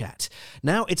whole chat.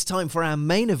 Now it's time for our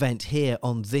main event here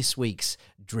on this week's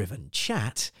Driven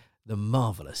Chat, the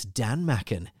marvellous Dan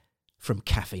Macken from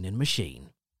Caffeine and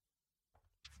Machine.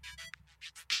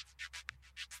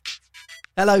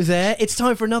 Hello there, it's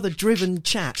time for another Driven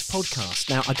Chat podcast.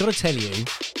 Now, I've got to tell you,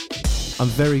 I'm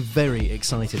very, very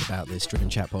excited about this Driven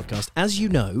Chat podcast. As you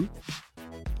know,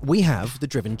 we have the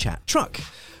Driven Chat truck,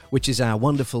 which is our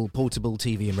wonderful portable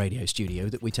TV and radio studio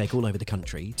that we take all over the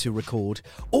country to record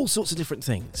all sorts of different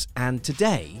things. And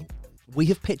today, we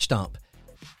have pitched up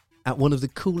at one of the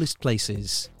coolest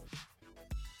places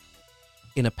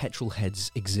in a petrol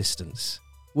head's existence.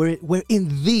 We're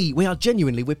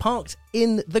parked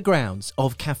in the grounds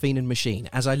of Caffeine and Machine.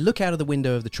 As I look out of the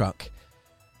window of the truck,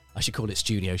 I should call it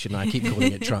studio, shouldn't I? I keep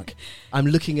calling it truck. I'm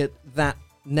looking at that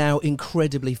now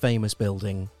incredibly famous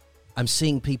building. I'm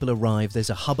seeing people arrive. There's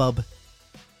a hubbub.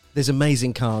 There's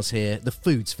amazing cars here. The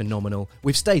food's phenomenal.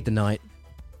 We've stayed the night.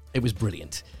 It was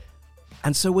brilliant.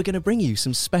 And so we're going to bring you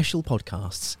some special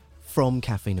podcasts from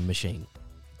Caffeine and Machine.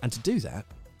 And to do that,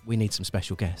 we need some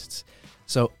special guests.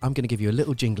 So I'm going to give you a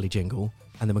little jingly jingle,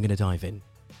 and then we're going to dive in.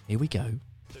 Here we go.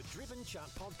 The Driven Chat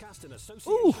podcast in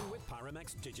association with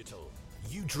Paramex Digital.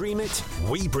 You dream it,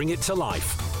 we bring it to life.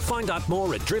 Find out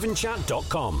more at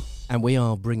drivenchat.com. And we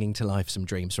are bringing to life some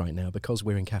dreams right now because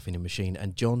we're in Caffeine and Machine.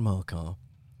 And John Markar,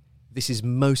 this is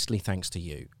mostly thanks to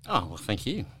you. Oh, well, thank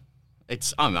you.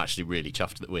 I'm actually really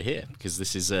chuffed that we're here because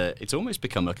this is it's almost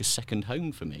become like a second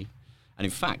home for me. And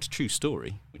in fact, true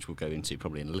story, which we'll go into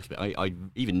probably in a little bit, I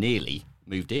even nearly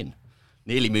moved in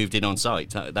on site.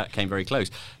 That came very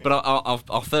close. But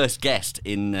our first guest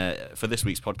for this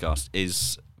week's podcast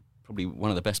is probably one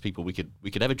of the best people we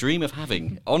could ever dream of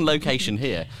having on location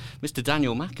here, Mr.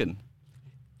 Daniel Macken.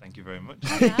 Thank you very much.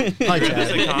 Hi, You're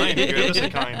ever so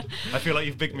kind. I feel like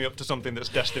you've bigged me up to something that's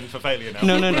destined for failure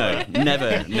now. No.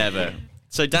 Never.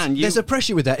 So, Dan, there's a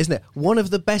pressure with that, isn't there? One of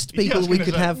the best people we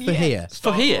could have for here.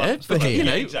 For here? You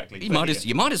know, exactly.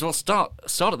 You might as well start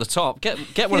at the top.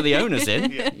 Get one of the owners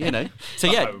in. You know. So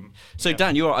home.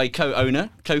 Dan, you're a co-owner,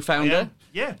 co-founder,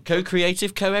 yeah,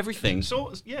 co-creative, co-everything.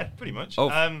 Yeah, pretty much.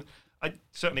 Oh. I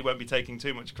certainly won't be taking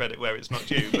too much credit where it's not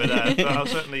due, but I'll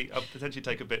potentially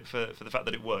take a bit for the fact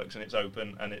that it works and it's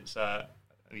open and it's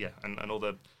and all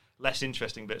the less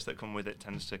interesting bits that come with it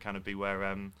tends to kind of be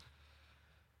where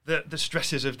the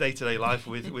stresses of day-to-day life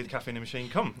with Caffeine and Machine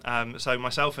come. So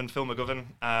myself and Phil McGovern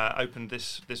opened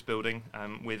this building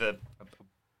with a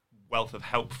wealth of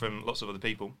help from lots of other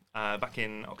people back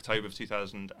in October of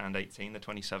 2018, the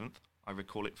 27th. I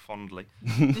recall it fondly.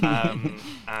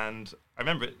 And I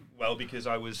remember it well because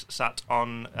I was sat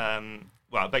on,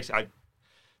 basically I'd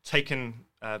taken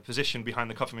position behind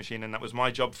the coffee machine and that was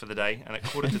my job for the day. And at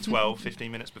 11:45,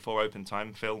 15 minutes before open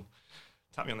time, Phil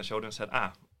tapped me on the shoulder and said,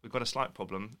 we've got a slight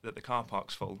problem that the car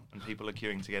park's full and people are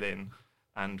queuing to get in.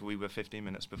 And we were 15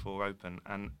 minutes before open.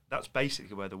 And that's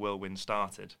basically where the whirlwind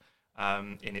started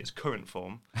in its current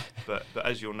form. But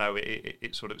as you'll know,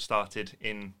 it sort of started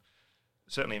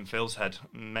certainly in Phil's head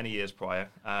many years prior,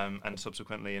 and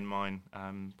subsequently in mine,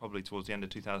 probably towards the end of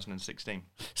 2016.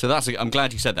 So I'm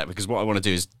glad you said that because what I want to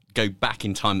do is go back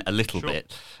in time a little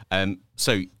bit.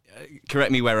 So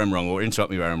correct me where I'm wrong or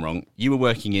interrupt me where I'm wrong. You were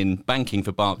working in banking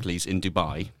for Barclays in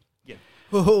Dubai. Yeah.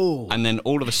 Oh. And then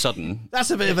all of a sudden...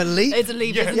 That's a bit of a leap. It's a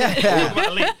leap, isn't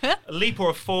it? A leap or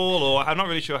a fall, or I'm not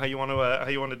really sure how you want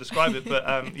to describe it, but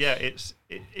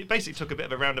it basically took a bit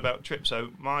of a roundabout trip.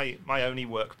 So my only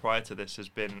work prior to this has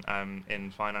been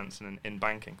in finance and in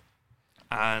banking,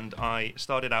 and I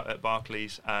started out at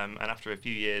Barclays, and after a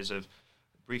few years of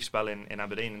brief spell in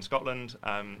Aberdeen in Scotland,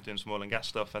 doing some oil and gas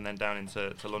stuff, and then down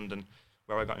into London,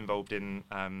 where I got involved in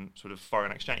sort of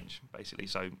foreign exchange, basically.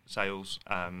 So sales,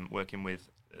 working with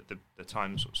the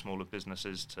time sort of smaller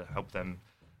businesses to help them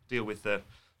deal with the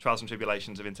trials and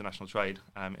tribulations of international trade.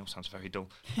 It all sounds very dull.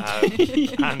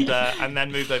 And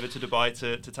then moved over to Dubai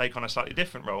to take on a slightly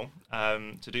different role,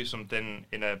 to do something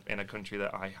in a country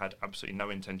that I had absolutely no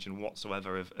intention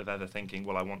whatsoever of ever thinking,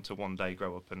 well, I want to one day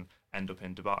grow up and end up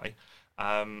in Dubai.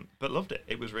 But loved it.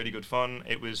 It was really good fun.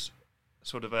 It was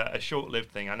sort of a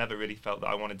short-lived thing. I never really felt that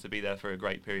I wanted to be there for a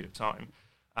great period of time.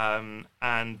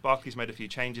 And Barclays made a few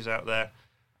changes out there,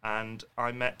 and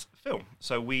I met Phil.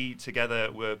 So we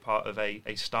together were part of a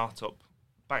startup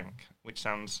bank, which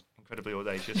sounds incredibly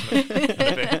audacious and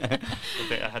a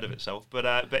bit ahead of itself.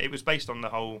 But it was based on the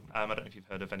whole, I don't know if you've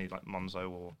heard of any like Monzo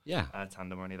or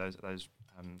Tandem or any of those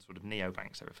sort of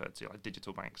neo-banks they're referred to, like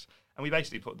digital banks. And we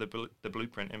basically put the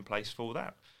blueprint in place for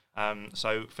that.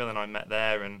 So Phil and I met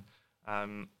there, and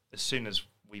as soon as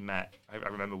we met, I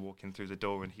remember walking through the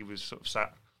door and he was sort of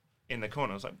sat in the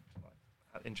corner. I was like,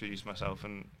 I introduced myself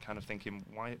and kind of thinking,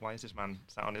 why is this man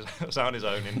sat on his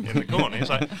own in the corner? He's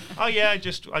like, oh yeah, I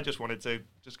just wanted to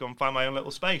just go and find my own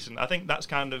little space. And I think that's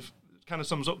kind of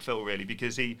sums up Phil really,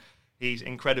 because he's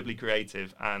incredibly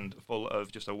creative and full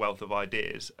of just a wealth of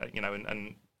ideas,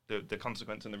 and the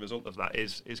consequence and the result of that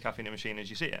is Caffeine and Machine as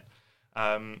you see it.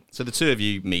 So the two of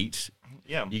you meet.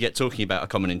 Yeah. You get talking about a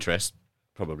common interest,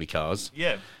 probably cars.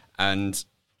 Yeah. And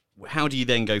how do you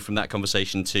then go from that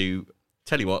conversation to,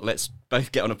 tell you what, let's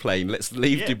both get on a plane, let's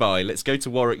leave Dubai, let's go to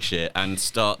Warwickshire and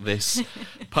start this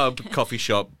pub, coffee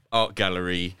shop, art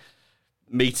gallery,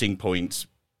 meeting point,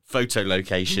 photo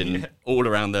location, all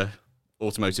around the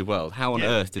automotive world? How on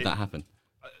earth did that happen?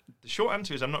 The short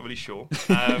answer is I'm not really sure.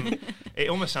 It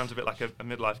almost sounds a bit like a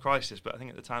midlife crisis, but I think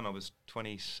at the time I was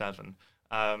 27.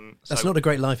 That's not a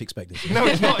great life expectancy. No,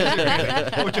 it's not.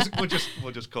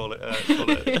 We'll just call it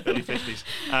early 50s.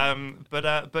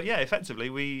 But yeah, effectively,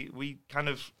 we kind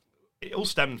of, it all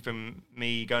stemmed from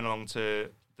me going along to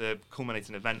the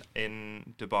culminating event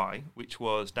in Dubai, which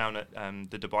was down at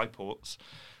the Dubai ports,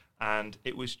 and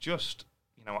it was just,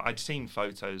 I'd seen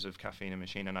photos of Caffeine and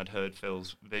Machine, and I'd heard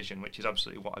Phil's vision, which is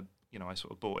absolutely what I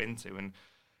sort of bought into. And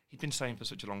he'd been saying for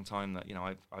such a long time that,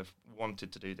 I've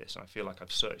wanted to do this, and I feel like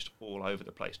I've searched all over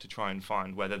the place to try and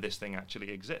find whether this thing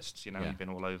actually exists. He'd been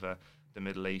all over the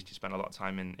Middle East. He spent a lot of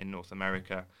time in North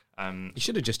America. You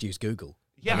should have just used Google.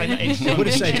 Yeah, it would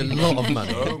have saved a lot of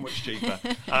money. So much cheaper.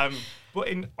 But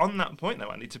on that point, though,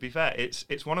 Andy, to be fair,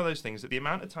 it's one of those things that the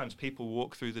amount of times people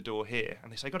walk through the door here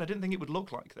and they say, God, I didn't think it would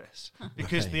look like this.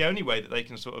 Because the only way that they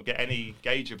can sort of get any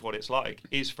gauge of what it's like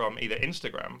is from either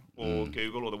Instagram or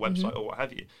Google or the website or what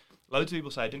have you. Loads of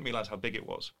people say, I didn't realise how big it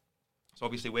was. So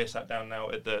obviously we're sat down now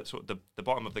at the sort of the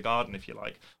bottom of the garden, if you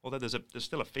like. Although there's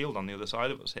still a field on the other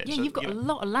side of us here. Yeah, so, you've got a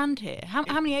lot of land here. How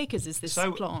many acres is this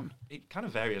plot on? It kind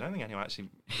of varies. I don't think anyone actually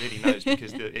really knows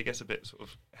because it gets a bit sort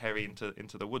of hairy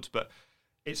into the woods. But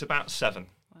it's about 7.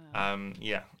 Wow.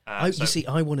 You see,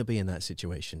 I want to be in that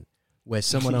situation where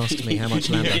someone asks me how much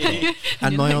land I've got,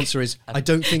 and my answer is, I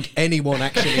don't think anyone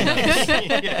actually knows.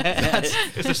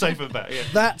 It's a safer bet. Yeah.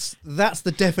 That's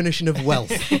the definition of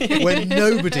wealth. When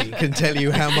nobody can tell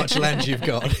you how much land you've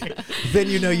got, then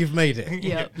you know you've made it.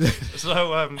 Yeah.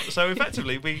 So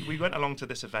effectively, we went along to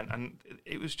this event, and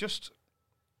it was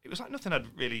like nothing I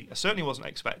certainly wasn't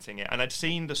expecting it. And I'd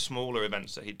seen the smaller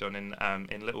events that he'd done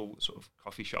in little sort of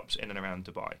coffee shops in and around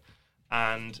Dubai,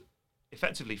 and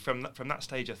effectively from that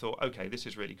stage I thought, okay, this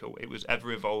is really cool. It was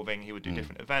ever evolving. He would do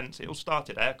different events. It all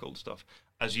started air-cooled stuff,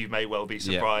 as you may well be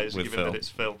surprised, given Phil. that it's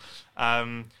Phil.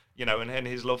 And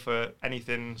his love for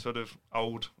anything sort of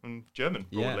old and German,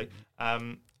 probably. Yeah.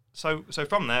 So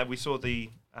from there, we saw the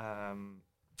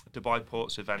Dubai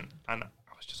Ports event, and I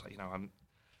was just like,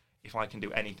 if I can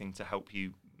do anything to help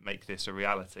you make this a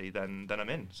reality, then I'm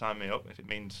in. Sign me up if it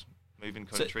means moving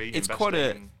country. So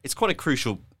it's quite a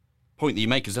crucial point that you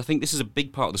make, because I think this is a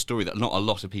big part of the story that not a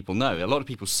lot of people know. A lot of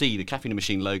people see the Caffeine and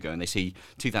Machine logo and they see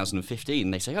 2015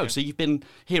 and they say, so you've been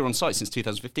here on site since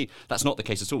 2015. That's not the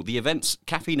case at all. The events,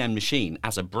 Caffeine and Machine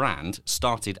as a brand,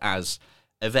 started as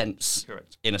events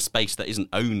in a space that isn't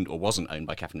owned or wasn't owned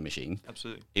by Caffeine and Machine.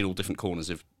 Absolutely. In all different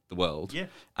corners of the world. Yeah.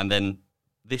 And then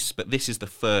this is the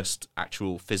first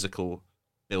actual physical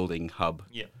building hub.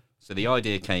 Yeah. So the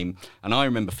idea came, and I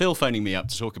remember Phil phoning me up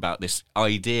to talk about this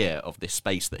idea of this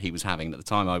space that he was having. At the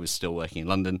time, I was still working in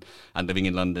London and living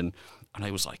in London, and I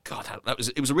was like, God,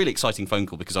 it was a really exciting phone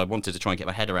call, because I wanted to try and get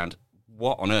my head around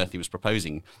what on earth he was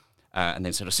proposing. And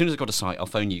then said, as soon as I got a site, I'll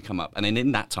phone you, come up. And then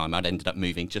in that time, I'd ended up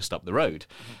moving just up the road.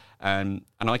 And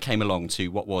I came along to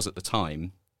what was at the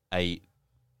time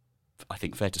I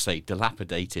think fair to say,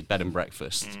 dilapidated bed and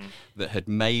breakfast that had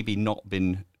maybe not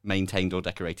been maintained or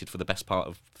decorated for the best part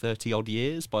of 30-odd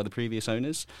years by the previous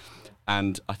owners.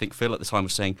 And I think Phil at the time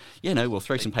was saying, we'll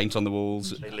throw some paint on the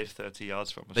walls. They live 30 yards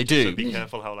from us. They do. So be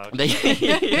careful how loud.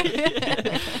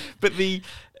 But the...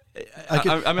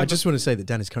 I just want to say that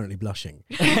Dan is currently blushing,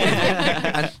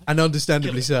 and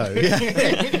understandably so.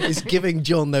 Yeah. He's giving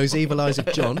John those evil eyes of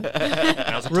John.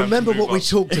 Remember what we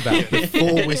talked about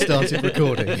before we started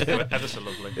recording. They were ever so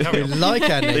lovely. We like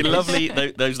our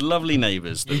neighbours. Those lovely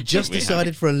neighbours. We just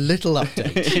decided for a little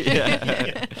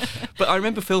update. But I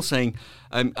remember Phil saying,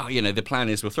 the plan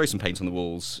is we'll throw some paint on the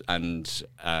walls and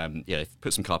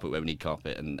put some carpet where we need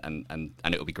carpet, and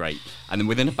it'll be great. And then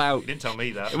within about... You didn't tell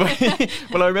me that.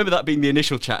 Well, I remember that being the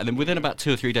initial chat, and then within about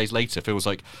 2 or 3 days later, Phil was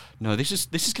like, "No, this is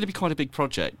going to be quite a big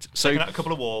project." So, taking out a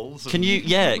couple of walls. Can you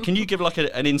give like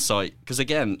an insight? Because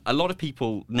again, a lot of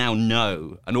people now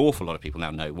know, an awful lot of people now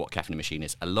know what Caffeine and Machine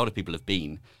is. A lot of people have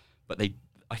been, but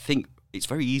I think it's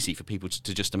very easy for people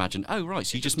to just imagine, oh right,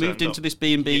 so you just moved into this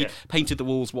B&B, painted the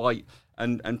walls white,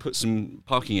 and put some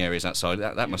parking areas outside.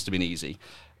 That must have been easy.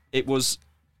 It was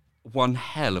one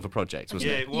hell of a project,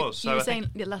 wasn't it? It was. You were saying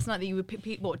last night that you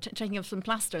were checking off some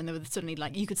plaster, and there was suddenly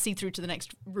you could see through to the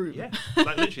next room. Yeah,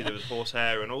 literally there was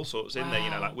horsehair and all sorts in there.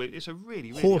 It's a really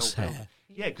horsehair. old building.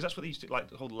 Yeah, because that's what they used to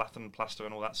the whole lath and plaster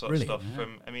and all that sort of stuff. Yeah.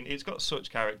 It's got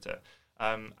such character,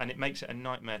 and it makes it a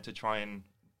nightmare to try and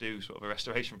do sort of a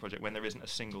restoration project when there isn't a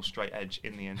single straight edge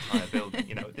in the entire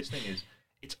building. This thing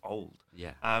it's old.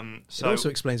 Yeah. So it also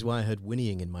explains why I heard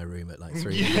whinnying in my room at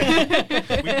 3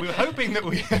 we were hoping that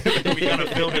we kind of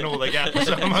filled in all the gaps.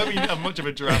 So I'm hoping you have much of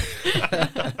a draft.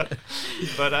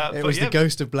 But it was the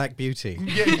ghost of Black Beauty.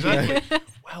 Yeah, exactly.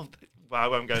 Well, I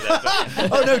won't go there.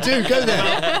 But oh no, do go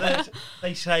there.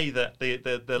 They say that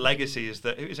the legacy is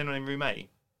that is anyone in room 8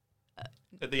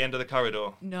 at the end of the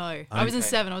corridor? No, I was in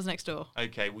 7. I was next door.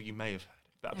 Okay, well you may have.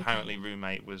 But apparently room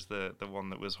 8 was the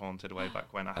one that was haunted way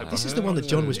back when. I hope this is the one that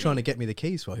John was trying to get me the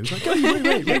keys for. He was like, go room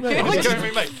 8.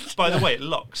 Room 8. By the way, it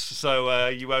locks, so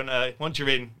you won't. Once you're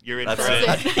in That's for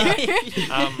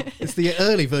it. It's the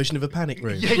early version of a panic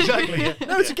room. Yeah, exactly. Yeah.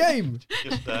 No, it's a game.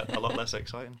 Just a lot less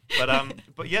exciting.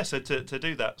 But yeah. So to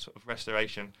do that sort of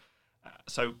restoration,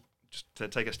 so just to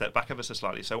take a step back ever so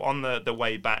slightly. So on the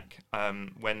way back,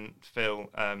 when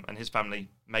Phil and his family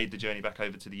made the journey back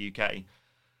over to the UK.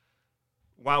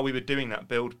 While we were doing that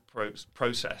build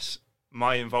process,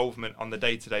 my involvement on the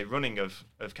day-to-day running of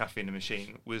Caffeine and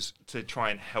Machine was to try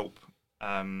and help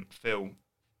Phil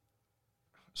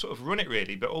sort of run it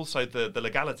really, but also the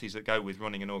legalities that go with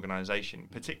running an organisation,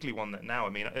 particularly one that now,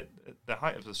 at the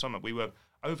height of the summer, we were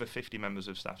over 50 members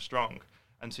of staff strong.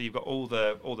 And so you've got all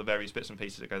the various bits and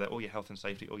pieces that go there, all your health and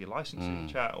safety, all your licensing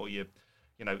chat, all your,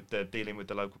 the dealing with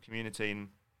the local community. And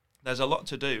there's a lot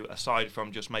to do aside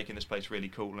from just making this place really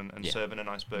cool and serving a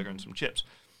nice burger and some chips.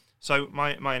 So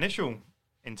my initial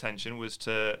intention was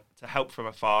to help from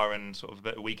afar and sort of a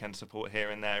bit of weekend support here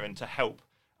and there, and to help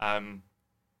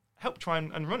try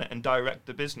and run it and direct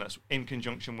the business in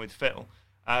conjunction with Phil.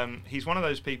 He's one of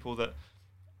those people that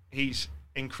he's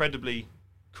incredibly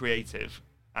creative,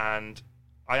 and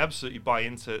I absolutely buy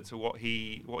into what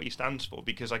he stands for,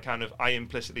 because I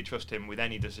implicitly trust him with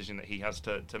any decision that he has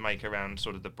to make around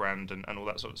sort of the brand and all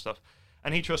that sort of stuff.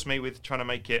 And he trusts me with trying to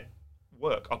make it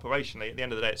work operationally. At the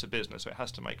end of the day, it's a business, so it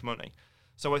has to make money.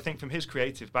 So I think from his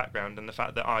creative background and the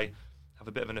fact that I have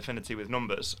a bit of an affinity with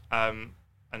numbers and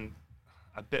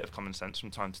a bit of common sense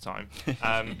from time to time.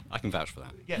 I can vouch for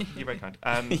that. Yeah, you're very kind.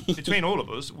 Between all of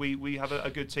us, we have a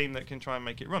good team that can try and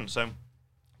make it run. So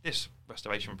this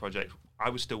restoration project, I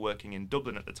was still working in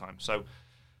Dublin at the time, so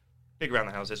big around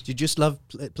the houses. Do you just love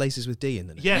places with D in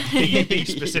them? Yeah, D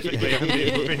specifically.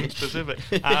 I'm being specific.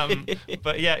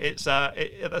 But yeah,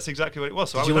 that's exactly what it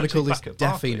was. So Did you want to call this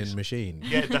Caffeine and Machine?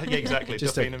 Yeah, exactly.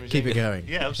 Just to keep it going.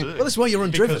 Yeah, absolutely. Well, that's why you're on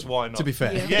Because Driven, why not? to be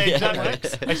fair. Yeah,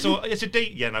 exactly. I saw it's a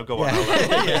D. Yeah, no, go on.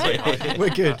 We're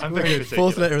good. I'm We're very good.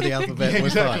 Fourth letter of the alphabet. Yeah,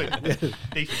 exactly. We're fine.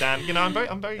 D for Dan.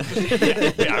 I'm very a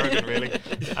bit arrogant, really.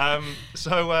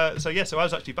 So I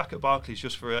was actually back at Barclays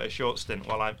just for a short stint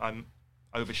while I'm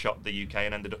overshot the UK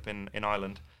and ended up in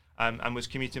Ireland, and was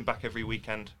commuting back every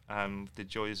weekend. The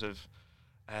joys of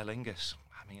Aer Lingus.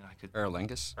 I could Aer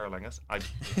Lingus.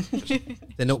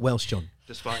 They're not Welsh, John.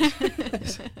 Despite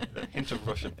a hint of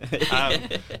Russian.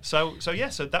 So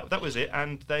that was it,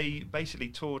 and they basically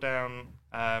tore down.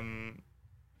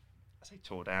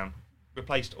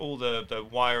 Replaced all the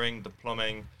wiring, the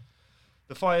plumbing,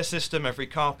 the fire system, every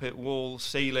carpet, wall,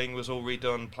 ceiling was all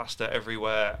redone, plaster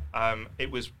everywhere. It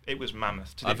was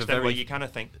mammoth to the extent where you kind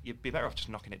of think you'd be better off just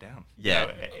knocking it down. Yeah,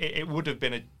 it would have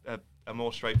been a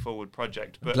more straightforward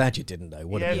project. But I'm glad you didn't, though.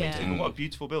 What a building. What a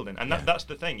beautiful building, and that's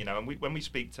the thing, And when we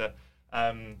speak to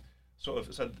so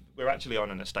we're actually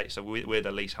on an estate, so we're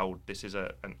the leasehold. This is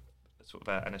an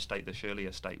estate, the Shirley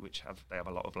estate, which they have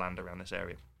a lot of land around this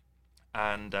area,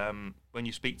 and when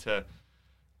you speak to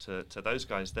those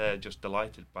guys, they're just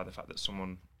delighted by the fact that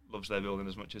someone loves their building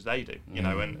as much as they do,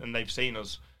 and they've seen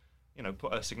us,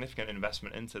 put a significant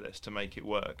investment into this to make it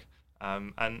work,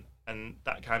 and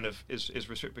that kind of is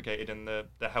reciprocated in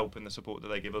the help and the support that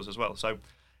they give us as well. So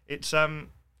it's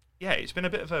it's been a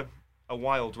bit of a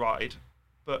wild ride,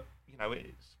 but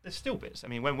there's still bits.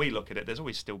 When we look at it, there's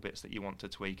always still bits that you want to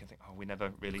tweak and think, we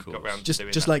never really got around to doing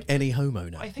that. Just like any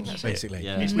homeowner, I think that's basically. It.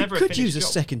 Yeah. It's we never could use a job.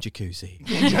 second jacuzzi.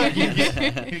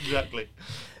 Exactly.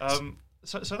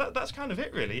 So that's kind of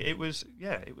it, really. It was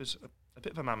a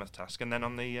bit of a mammoth task, and then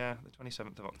on the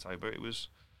 27th of October, it was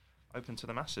open to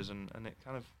the masses, and it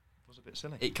kind of was a bit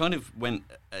silly. It kind of went.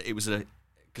 It was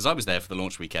because I was there for the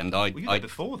launch weekend. Were you there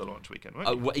before the launch weekend,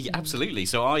 weren't you? Absolutely.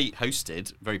 So I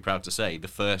hosted, very proud to say, the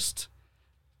first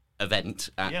event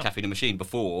at Caffeine and Machine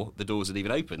before the doors had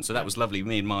even opened. So that was lovely.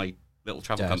 Me and my little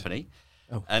travel company.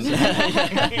 Oh. And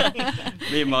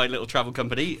me and my little travel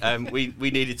company, we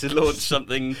needed to launch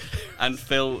something, and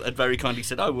Phil had very kindly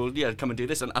said, "Oh, well, yeah, come and do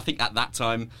this." And I think at that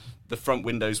time, the front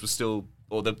windows were still,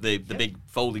 or the big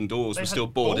folding doors were still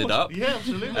boarded up. Yeah,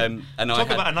 absolutely. And Talk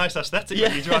about a nice aesthetic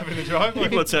when you drive in the driveway.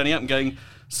 People were turning up and going,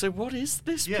 "So what is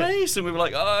this place?" And we were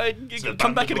like, "Oh,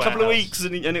 come back in a couple of weeks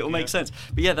and it will make sense."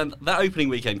 But yeah, then that opening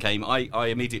weekend came. I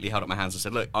immediately held up my hands and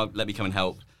said, "Look, let me come and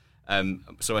help."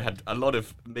 So I had a lot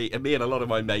of me and a lot of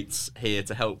my mates here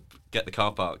to help get the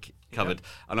car park covered.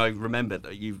 And I remember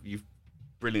that you've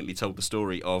brilliantly told the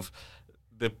story of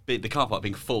the car park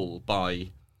being full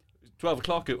by 12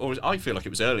 o'clock, or I feel like it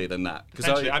was earlier than that. Because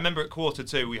I remember at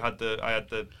 1:45, I had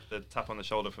the tap on the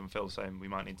shoulder from Phil saying we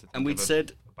might need to think of a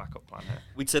backup plan here.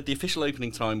 We'd said the official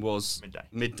opening time was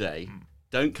midday.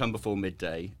 Don't come before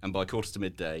midday, and by quarter to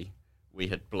midday, we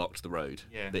had blocked the road,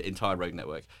 the entire road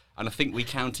network. And I think we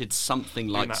counted something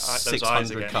like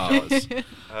 600 cars.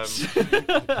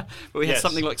 But we had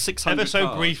something like 600 cars. Ever so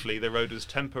cars. Briefly, the road was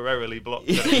temporarily blocked,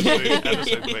 but it was moved ever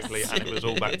so quickly, and it was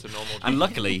all back to normal. And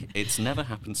luckily, it's never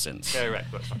happened since.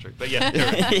 Correct, that's not true. But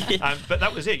but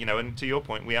that was it, and to your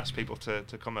point, we asked people to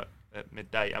come at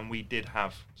midday, and we did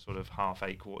have sort of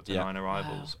 8:30, 8:45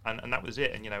 arrivals, and that was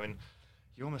it. And, and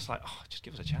you're almost like, oh, just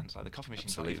give us a chance. Like the coffee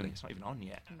machine's not even on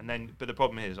yet. And then, but the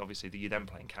problem is, obviously, that you're then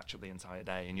playing catch up the entire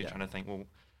day, and you're trying to think, well,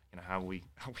 how are we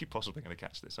possibly going to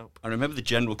catch this up? I remember the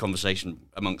general conversation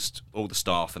amongst all the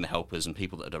staff and the helpers and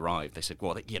people that had arrived. They said,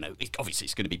 well, obviously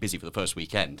it's going to be busy for the first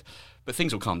weekend, but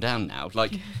things will calm down now.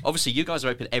 Like, obviously, you guys are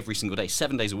open every single day,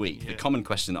 7 days a week. The common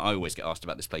question that I always get asked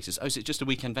about this place is, oh, is it just a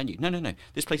weekend venue? No.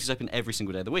 This place is open every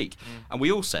single day of the week. And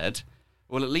we all said,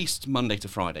 well, at least Monday to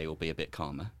Friday will be a bit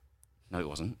calmer. No, it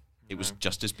wasn't. It was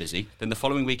just as busy. Then the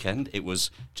following weekend, it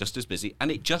was just as busy, and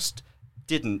it just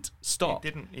didn't stop.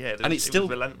 It didn't, and it still was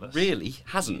relentless. Really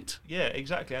hasn't. Yeah,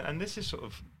 exactly. And this is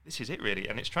it really,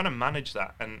 and it's trying to manage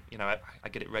that. And I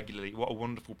get it regularly. What a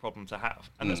wonderful problem to have,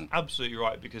 and that's absolutely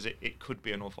right, because it could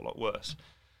be an awful lot worse.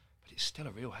 But it's still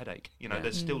a real headache.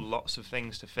 There's still lots of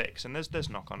things to fix, and there's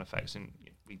knock-on effects. And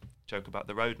we joke about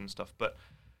the road and stuff, but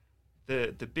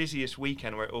the busiest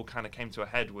weekend where it all kind of came to a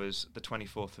head was the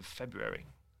 24th of February.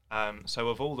 So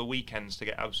of all the weekends to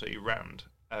get absolutely rammed,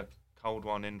 a cold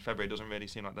one in February doesn't really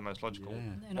seem like the most logical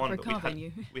one. But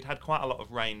we'd had quite a lot of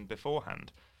rain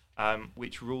beforehand,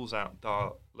 which rules out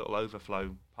our little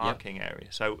overflow parking area.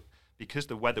 So because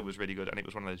the weather was really good, and it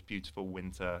was one of those beautiful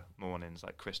winter mornings,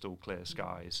 like crystal clear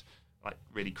skies, like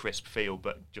really crisp feel,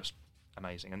 but just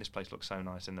amazing. And this place looks so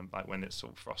nice in the, like when it's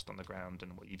sort of frost on the ground,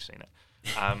 and you've seen it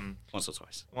once or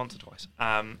twice.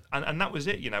 And that was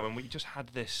it, and we just had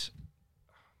this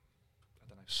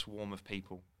swarm of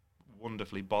people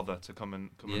wonderfully bother to come and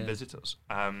visit us.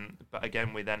 But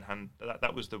again, we then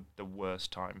that was the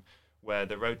worst time, where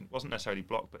the road wasn't necessarily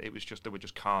blocked, but it was just there were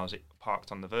just cars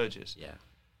parked on the verges. Yeah,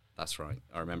 that's right.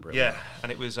 I remember it. Yeah,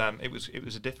 and it was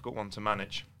a difficult one to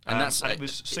manage. And it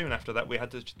was soon after that we had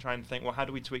to try and think, well, how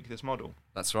do we tweak this model?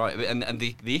 That's right. And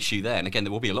the issue there, and again,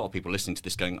 there will be a lot of people listening to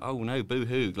this going, oh no,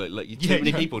 boo-hoo, like too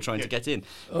many people trying to get in.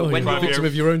 Oh, you're a victim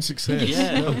of your own success.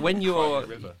 Yeah, but when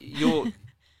you're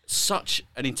such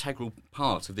an integral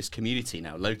part of this community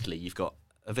now locally, you've got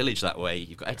a village that way,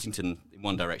 you've got Ettington in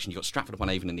one direction, you've got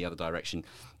Stratford-upon-Avon in the other direction.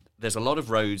 There's a lot of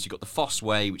roads. You've got the Foss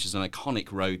Way, which is an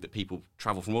iconic road that people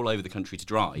travel from all over the country to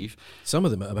drive. Some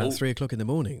of them at about 3 o'clock in the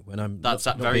morning when I'm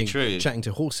chatting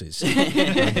to horses.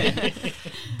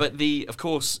 But of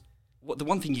course, the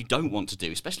one thing you don't want to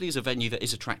do, especially as a venue that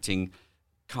is attracting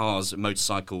cars,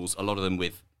 motorcycles, a lot of them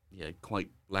with quite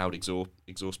loud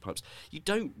exhaust pipes, you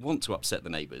don't want to upset the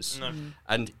neighbours. No.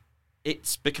 And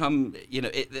it's become,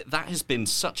 that has been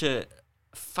such a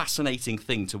fascinating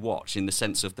thing to watch, in the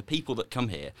sense of the people that come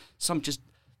here, some just,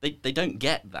 they don't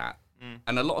get that.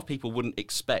 And a lot of people wouldn't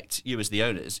expect you as the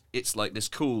owners. It's like this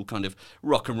cool kind of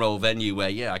rock and roll venue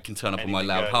where, I can turn up on my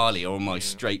loud Harley or my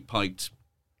straight piped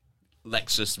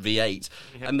Lexus V8,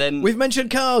 and then we've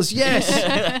mentioned cars.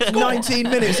 Yes,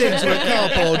 19 minutes into a car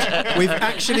pod, we've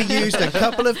actually used a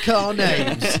couple of car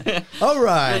names. All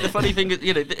right. The funny thing is,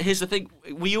 here's the thing: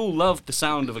 we all love the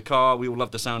sound of a car, we all love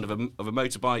the sound of a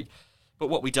motorbike, but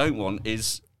what we don't want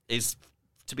is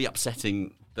to be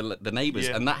upsetting the neighbours,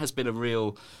 and that has been a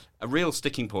real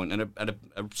sticking point and a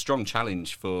strong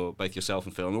challenge for both yourself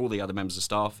and Phil and all the other members of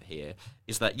staff here,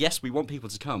 is that yes, we want people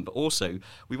to come, but also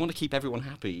we want to keep everyone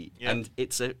happy. And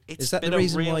it's is that the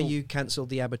reason why you cancelled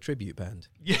the ABBA tribute band?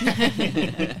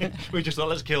 Yeah, we just thought,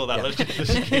 let's kill that. Let's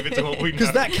just keep it to what we know,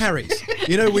 because that carries.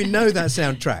 We know that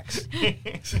soundtracks.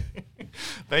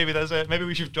 Maybe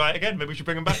we should try it again. Maybe we should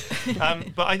bring them back.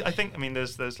 But I think,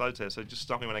 there's loads here. So just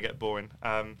stop me when I get boring.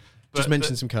 Just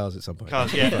mention some cars at some point.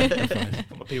 Cars, yeah.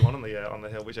 Put my P1 on the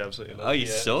hill, which I absolutely love. Oh, you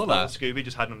saw that? Scooby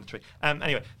just had on the tree.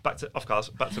 Anyway, back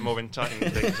to more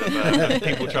enticing things of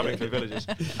people travelling through villages.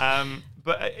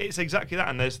 But it's exactly that,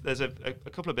 and there's a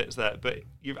couple of bits there. But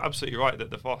you're absolutely right that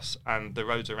the Foss and the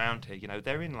roads around here,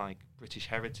 they're in like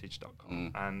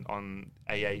BritishHeritage.com and on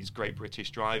AA's Great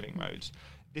British Driving Roads.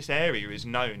 This area is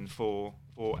known for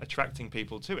attracting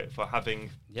people to it, for having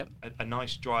a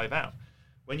nice drive out.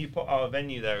 When you put our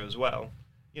venue there as well,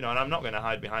 and I'm not going to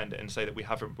hide behind it and say that we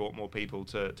haven't brought more people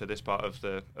to this part of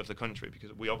the country,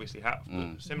 because we obviously have.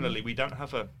 But similarly, we don't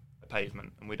have a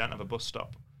pavement and we don't have a bus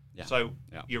stop. Yeah. So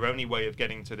your only way of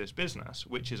getting to this business,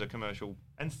 which is a commercial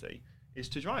entity, is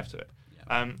to drive to it.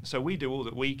 Yeah. So we do all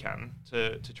that we can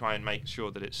to try and make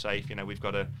sure that it's safe. We've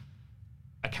got a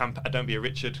Don't Be a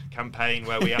Richard campaign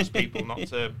where we ask people not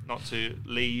to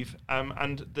leave.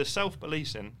 And the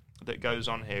self-policing that goes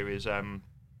on here is.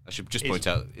 I should just point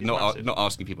out, not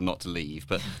asking people not to leave,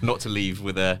 but not to leave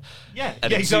with an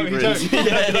exactly.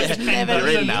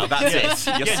 You're in now. That's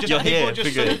it. You're here.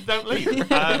 Just don't leave.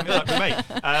 Like me.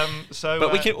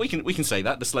 But we can say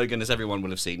that the slogan, as everyone will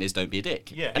have seen, is "Don't be a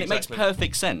dick." Yeah, and it makes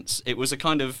perfect sense. It was a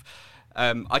kind of.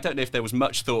 I don't know if there was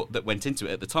much thought that went into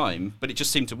it at the time, but it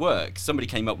just seemed to work. Somebody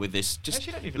came up with this: just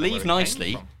leave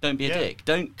nicely. Don't be a dick.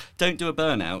 Don't do a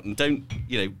burnout, and don't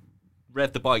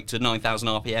rev the bike to 9,000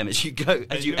 RPM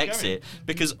as you exit,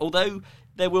 because although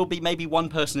there will be maybe one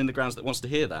person in the grounds that wants to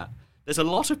hear that, there's a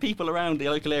lot of people around the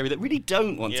local area that really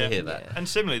don't want to hear that. And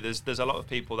similarly, there's a lot of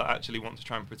people that actually want to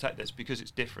try and protect this because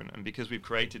it's different, and because we've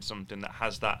created something that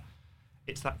has that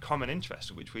common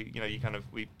interest, which we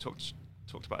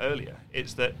talked about earlier.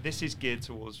 It's that this is geared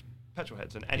towards petrol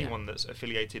heads and anyone that's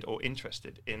affiliated or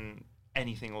interested in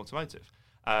anything automotive.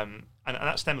 And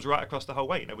that stems right across the whole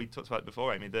way. We talked about it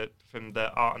before, Amy, from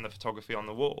the art and the photography on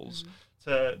the walls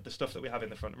to the stuff that we have in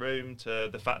the front room to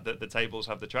the fact that the tables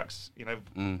have the tracks,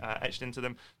 etched into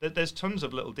them. There's tons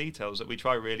of little details that we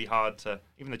try really hard to,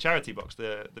 even the charity box,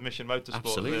 the Mission Motorsport,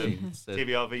 Absolutely. the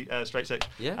TVRV Straight Six.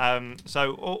 Yeah.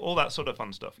 So all that sort of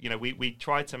fun stuff. We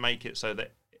try to make it so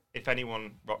that if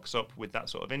anyone rocks up with that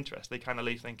sort of interest, they kind of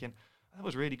leave thinking, that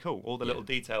was really cool. All the little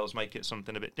details make it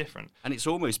something a bit different. And it's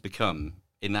almost become,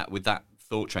 with that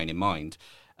thought train in mind,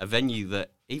 a venue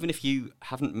that even if you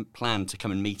haven't planned to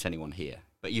come and meet anyone here,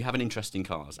 but you have an interest in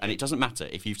cars, and it doesn't matter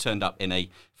if you've turned up in a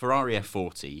Ferrari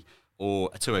F40 or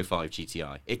a 205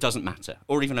 GTI, it doesn't matter,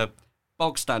 or even a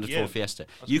bog standard Ford Fiesta.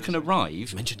 You can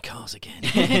arrive. Mentioned cars again.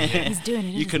 He's doing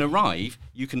it. You can arrive,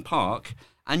 you can park,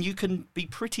 and you can be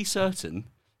pretty certain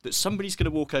that somebody's going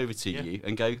to walk over to you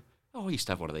and go, oh, I used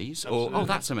to have one of these, Absolutely. Or, oh,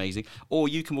 that's amazing. Or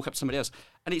you can walk up to somebody else.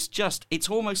 And it's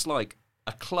almost like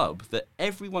a club that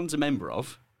everyone's a member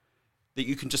of, that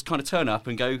you can just kind of turn up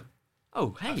and go,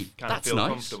 oh, hey, that's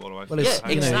nice. Well, it's,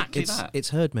 exactly that. It's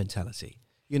herd mentality.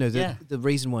 The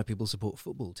reason why people support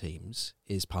football teams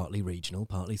is partly regional,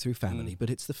 partly through family, but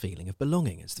it's the feeling of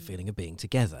belonging. It's the feeling of being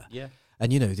together. Yeah.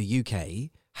 And, the UK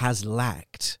has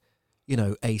lacked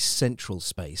a central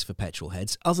space for petrol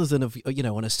heads, other than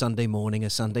on a Sunday morning, a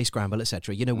Sunday scramble,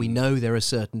 etc. We know there are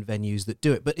certain venues that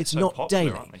do it, but it's not popular,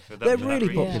 daily. Aren't they, they're really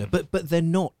popular, but they're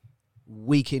not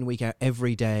week in, week out,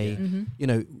 every day.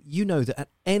 That at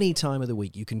any time of the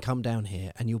week you can come down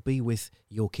here and you'll be with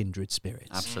your kindred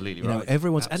spirits. Absolutely right.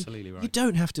 Everyone's absolutely right. You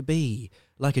don't have to be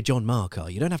like a John Marr car.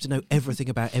 You don't have to know everything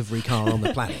about every car on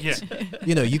the planet.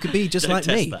 You could be just like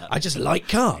me. That. I just like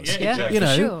cars.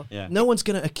 Sure. No one's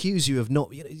going to accuse you of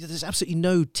not. There's absolutely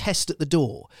no test at the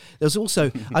door. There's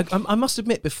also, I must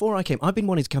admit, before I came, I've been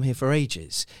wanting to come here for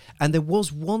ages, and there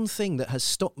was one thing that has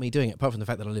stopped me doing it, apart from the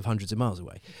fact that I live hundreds of miles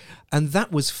away, and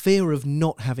that was fear of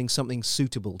not having something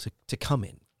suitable to come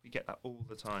in. Get that all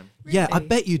the time. Really? Yeah, I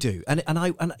bet you do. And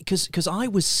because I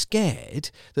was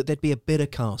scared that there'd be a bit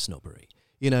of car snobbery.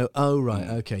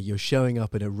 Okay, you're showing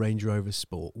up in a Range Rover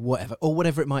Sport,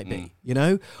 whatever it might be,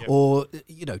 or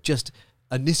just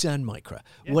a Nissan Micra,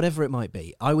 whatever it might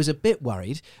be. I was a bit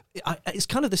worried. It's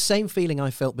kind of the same feeling I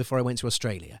felt before I went to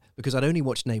Australia, because I'd only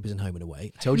watched Neighbours and Home and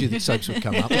Away. I told you that soaps would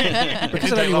come up.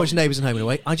 Because I'd only watched Neighbours and Home and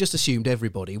Away, I just assumed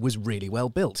everybody was really well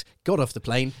built. Got off the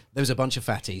plane, there was a bunch of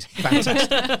fatties.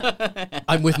 Fantastic.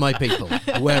 I'm with my people.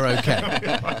 We're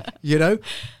okay.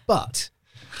 But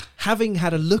having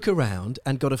had a look around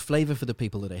and got a flavour for the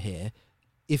people that are here,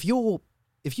 if you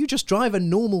just drive a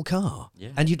normal car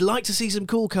and you'd like to see some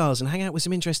cool cars and hang out with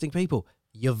some interesting people,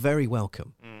 you're very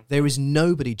welcome. There is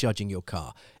nobody judging your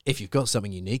car. If you've got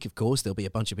something unique, of course, there'll be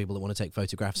a bunch of people that want to take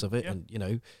photographs of it, and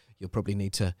you'll probably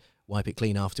need to wipe it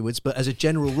clean afterwards. But as a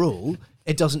general rule,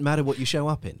 it doesn't matter what you show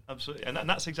up in. Absolutely, and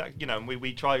that's exactly, and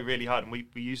we try really hard, and we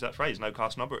use that phrase, no car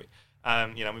snobbery.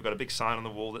 We've got a big sign on the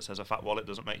wall that says a fat wallet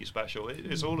doesn't make you special.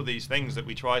 It's all of these things that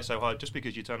we try so hard. Just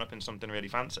because you turn up in something really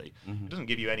fancy, it doesn't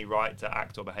give you any right to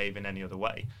act or behave in any other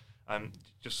way.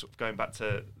 Just sort of going back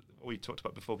to what we talked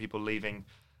about before, people leaving,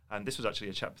 and this was actually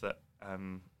a chap that,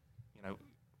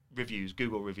 reviews,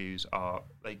 Google reviews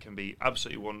they can be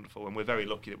absolutely wonderful, and we're very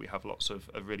lucky that we have lots of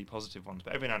really positive ones,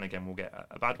 but every now and again we'll get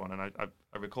a bad one. And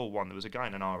I recall one, there was a guy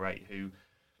in an R8 who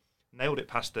nailed it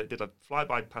did a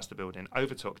flyby past the building,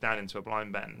 overtook down into a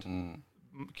blind bend,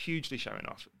 hugely showing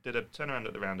off, did a turnaround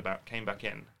at the roundabout, came back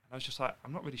in. And I was just like,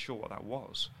 I'm not really sure what that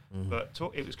was, but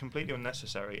it was completely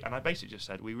unnecessary. And I basically just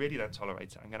said, we really don't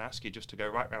tolerate it. I'm going to ask you just to go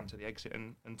right round to the exit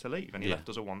and to leave. And he left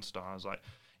us a 1-star. I was like,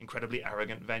 incredibly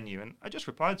arrogant venue. And I just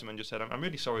replied to him and just said, I'm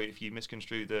really sorry if you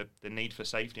misconstrue the need for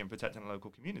safety and protecting the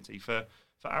local community for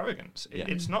arrogance.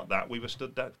 It's not that.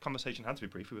 That conversation had to be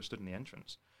brief. We were stood in the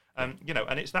entrance. And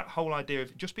it's that whole idea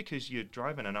of just because you're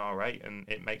driving an R8 and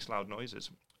it makes loud noises,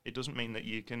 it doesn't mean that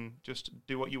you can just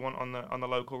do what you want on the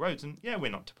local roads. And we're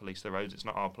not to police the roads; it's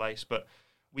not our place. But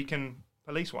we can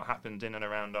police what happens in and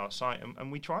around our site,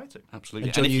 and we try to. Absolutely.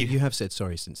 And John, you have said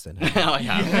sorry since then. I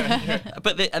have.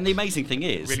 But the amazing thing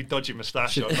is, really dodgy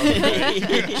moustache.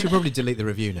 Should probably delete the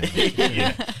review now.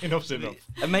 Enough's enough.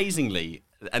 Amazingly,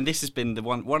 and this has been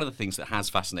one of the things that has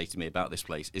fascinated me about this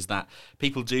place is that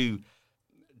people do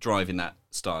drive in that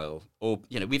style, or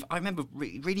I remember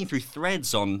reading through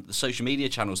threads on the social media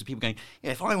channels of people going,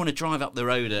 if I want to drive up the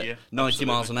road at 90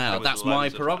 miles an hour, that's my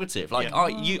prerogative. I should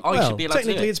be allowed to.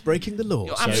 Technically, it's breaking the law.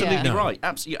 You're absolutely right.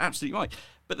 You're absolutely right.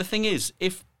 But the thing is,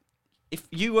 if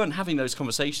you weren't having those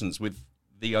conversations with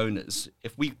the owners,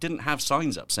 if we didn't have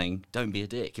signs up saying "Don't be a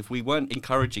dick," if we weren't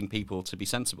encouraging people to be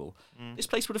sensible, this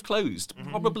place would have closed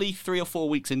probably 3 or 4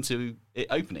 weeks into it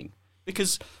opening,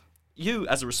 because you,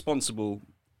 as a responsible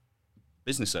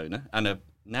business owner and a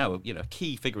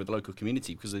key figure of the local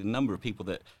community, because of the number of people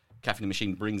that Caffeine and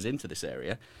Machine brings into this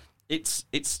area, it's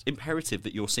imperative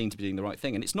that you're seen to be doing the right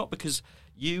thing. And it's not because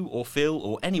you or Phil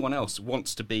or anyone else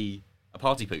wants to be a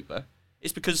party pooper.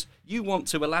 It's because you want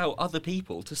to allow other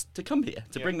people to come here,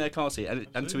 to bring their cars here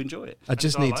and to enjoy it. I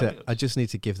just need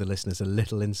to give the listeners a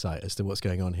little insight as to what's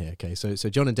going on here. Okay, so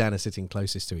John and Dan are sitting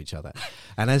closest to each other,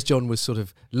 and as John was sort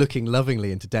of looking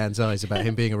lovingly into Dan's eyes about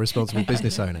him being a responsible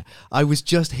business owner, I was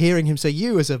just hearing him say,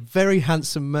 "You as a very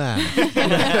handsome man."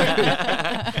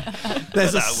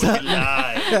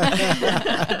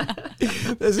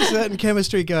 There's a certain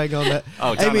chemistry going on that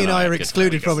Amy and I are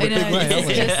excluded from in a big way, aren't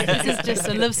we? This is just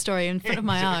a love story in front of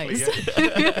my eyes.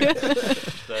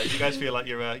 You guys feel like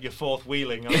you're fourth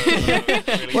wheeling.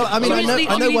 Well, I mean,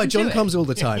 I know why John comes all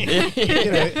the time.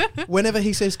 Whenever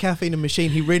he says Caffeine and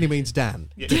Machine, he really means Dan.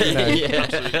 Absolutely. I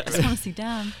just want to see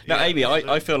Dan. Now, Amy,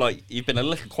 I feel like you've been a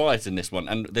little quiet in this one,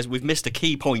 and we've missed a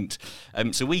key point.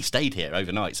 So we stayed here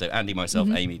overnight. So Andy, myself,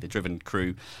 Amy, the Driven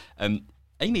crew.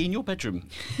 Amy, in your bedroom,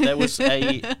 there was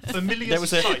a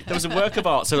work of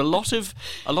art. So a lot of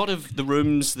the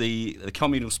rooms, the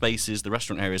communal spaces, the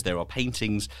restaurant areas, there are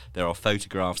paintings, there are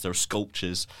photographs, there are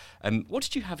sculptures. What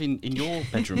did you have in your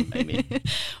bedroom, Amy?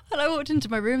 Well, I walked into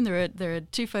my room. There are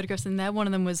 2 photographs in there. One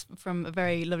of them was from a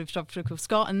very lovely photographer called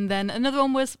Scott, and then another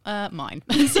one was mine.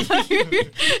 So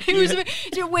it was a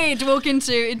bit weird to walk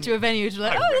into a venue to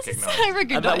I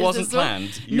recognise. And that wasn't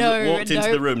planned. You walked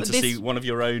into the room to see one of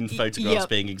your own photographs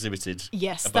being exhibited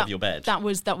above your bed. That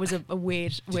was a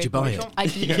weird. Did you buy it? I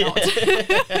did not.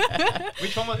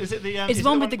 Which one was it? It's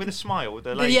one with a smile with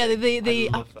the lady.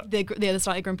 The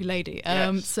slightly grumpy lady.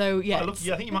 Yes. So yeah. I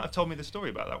think you might have told me the story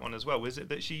about that one as well. Was it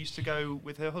that she used to go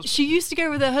with her husband? She used to go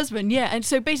with her husband, yeah. And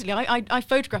so basically, I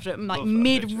photographed it like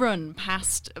mid-run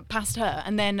past her,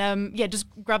 and then just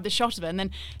grabbed the shot of her, and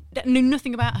then knew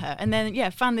nothing about her, and then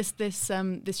found this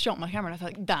shot on my camera, and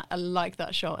I thought I like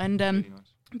that shot, and really nice.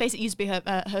 Basically, it used to be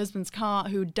her husband's car,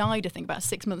 who died, I think, about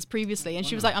 6 months previously, and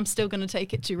she was like, "I'm still going to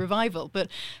take it to revival." But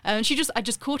I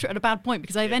just caught her at a bad point,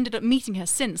 because I've ended up meeting her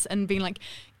since and being like,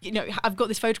 I've got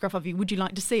this photograph of you. Would you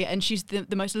like to see it? And she's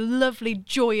the most lovely,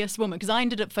 joyous woman, because I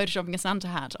ended up photoshopping a Santa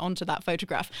hat onto that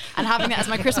photograph and having that as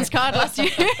my Christmas card last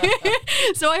year.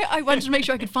 So I wanted to make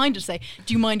sure I could find her to say,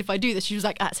 "Do you mind if I do this?" She was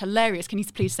like, "That's hilarious. Can you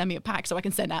please send me a pack so I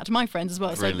can send it out to my friends as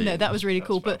well?" So that was really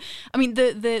cool. Fun. But I mean,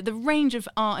 the range of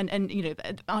art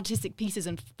and artistic pieces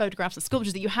and photographs and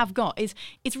sculptures that you have got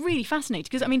it's really fascinating,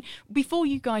 because I mean, before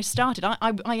you guys started,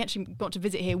 I actually got to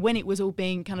visit here when it was all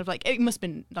being kind of like, it must have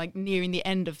been like nearing the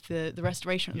end of the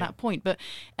restoration at that point,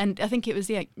 and I think it was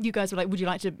you guys were like, "Would you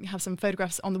like to have some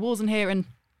photographs on the walls in here?" And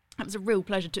It was a real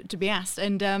pleasure to be asked,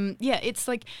 and it's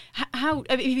like how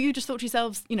if you just thought to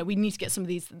yourselves, we need to get some of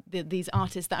these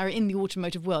artists that are in the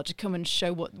automotive world to come and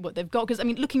show what they've got, because I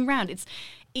mean, looking around,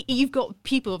 you've got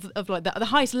people of like the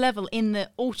highest level in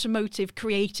the automotive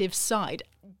creative side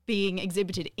being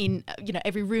exhibited in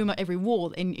every room or every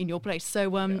wall in your place.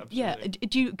 So are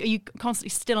you constantly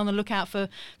still on the lookout for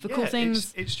cool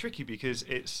things? It's tricky because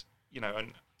it's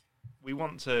and we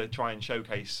want to try and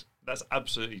showcase. That's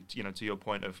absolutely, to your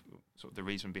point of sort of the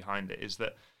reason behind it is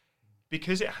that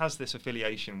because it has this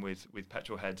affiliation with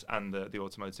petrol heads and the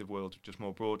automotive world just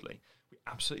more broadly, we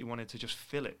absolutely wanted to just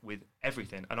fill it with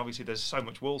everything. And obviously there's so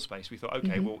much wall space. We thought,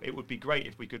 okay, well, it would be great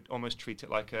if we could almost treat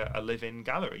it like a live-in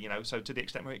gallery, so to the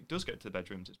extent where it does go to the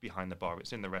bedrooms, it's behind the bar,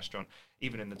 it's in the restaurant,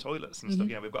 even in the toilets and stuff.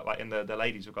 We've got like in the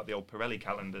ladies, we've got the old Pirelli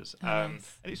calendars. And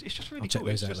it's just really cool.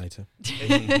 I'll check those out later.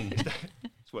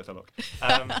 It's worth a look.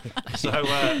 But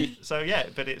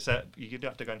it's you do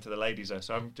have to go into the ladies though.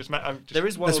 So I'm just there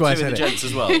is one or two in the gents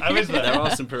as well. Oh, is there? There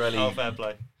are some Pirelli. Oh, fair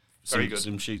play. Very good.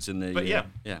 Some shoots in the. But yeah.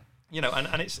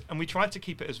 And we try to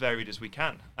keep it as varied as we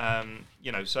can.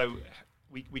 So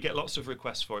we get lots of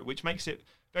requests for it, which makes it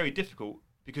very difficult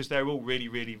because they're all really,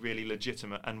 really, really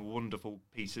legitimate and wonderful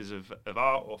pieces of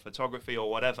art or photography or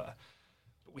whatever.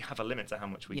 But we have a limit to how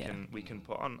much we can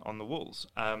put on the walls.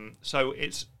 So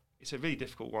it's a really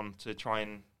difficult one to try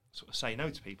and sort of say no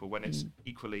to people when it's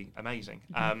equally amazing.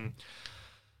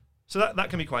 So that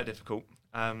can be quite difficult.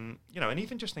 And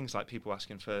even just things like people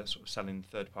asking for sort of selling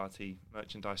third-party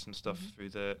merchandise and stuff through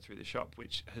the shop,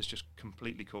 which has just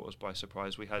completely caught us by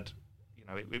surprise. We had,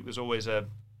 it was always a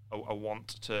want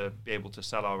to be able to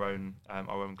sell our own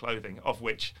clothing, of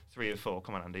which 3 or 4,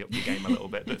 come on Andy, up your game a little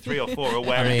bit, but 3 or 4 are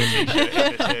wearing a t-shirt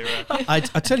in this era. I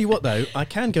tell you what though, I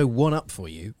can go one up for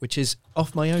you, which is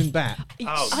off my own bat.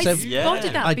 I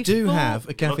spotted that I before. do have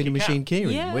a Caffeine and Machine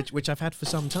keyring, Yeah. which I've had for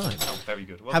some time. Oh, very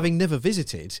good. Well Having never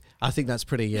visited, I think that's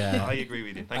pretty... I agree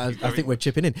with you. Thank you. I think we're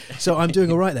chipping in. So I'm doing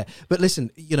all right there. But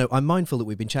listen, I'm mindful that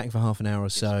we've been chatting for half an hour or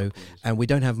so, and we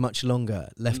don't have much longer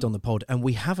left on the pod, and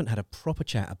we haven't had a proper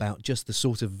chat about just the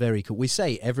sort of very cool... We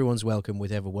say everyone's welcome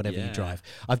with whatever you drive.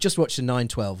 I've just watched a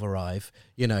 912 arrive,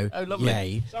 Oh, lovely.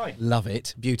 Yay. Si. Love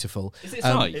it. Beautiful. Is it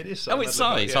Si? It is Si. Oh, it's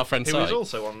Si. It's our friend Si. Who is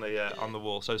also on the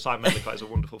wall. So Si Medlicott is a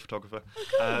wonderful photographer.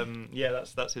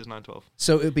 That's his 912.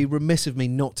 So it would be remiss of me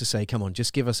not to say, come on,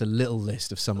 just give us a little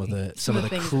list of some of the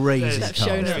crazy that cars.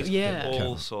 shown up, yeah.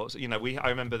 All sorts. I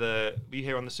remember were you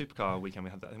here on the supercar weekend?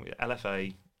 We had that. I think we had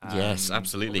LFA. Yes,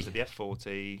 absolutely. The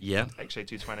F40, Yeah.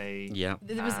 XJ220. Yeah.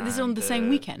 This is on the same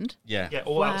weekend? Yeah. Yeah,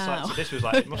 all outside. So this was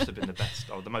it must have been the best,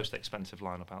 or the most expensive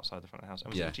lineup outside the front of the house.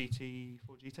 And was it GT,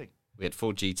 Ford GT? We had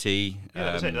Ford GT. Yeah,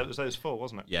 that was it. That was those 4,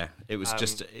 wasn't it? Yeah, it was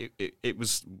just, it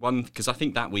was one, because I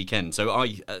think that weekend, so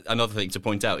another thing to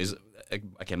point out is,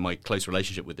 again, my close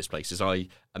relationship with this place is I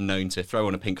am known to throw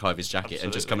on a pink high-vis jacket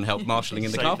and just come and help marshalling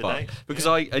in the car park. Because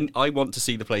I want to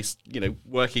see the place,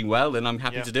 working well, and I'm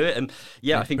happy to do it. And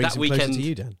I think that weekend... to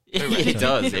you, Dan. It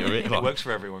does. It works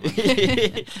for everyone.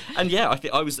 And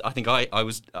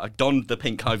I donned the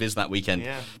pink high-vis that weekend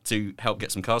to help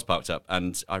get some cars parked up.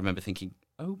 And I remember thinking,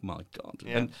 oh my God.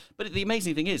 Yeah. But the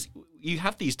amazing thing is, you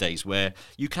have these days where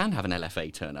you can have an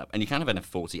LFA turn up, and you can have an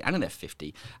F40 and an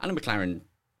F50 and a McLaren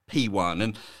P1,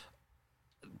 and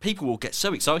people will get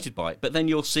so excited by it. But then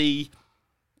you'll see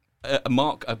a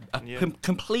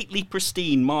completely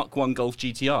pristine Mark 1 Golf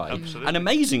GTI. Absolutely. And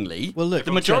amazingly, well, look,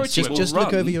 the majority will just run.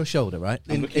 look over your shoulder, right?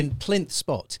 In plinth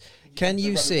spot. Can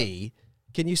you see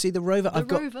the Rover? I've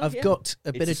got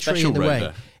a bit of tree in the way.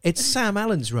 Rover. It's Sam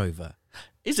Allen's Rover.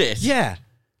 Is it? Yeah.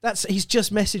 He's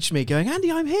just messaged me going,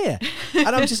 Andy, I'm here. And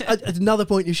I'm just, another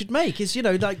point you should make is,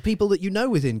 like people that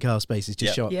within car spaces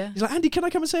just show up. Yeah. He's like, Andy, can I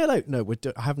come and say hello? No,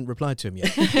 I haven't replied to him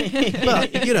yet.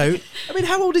 But,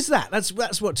 how old is that?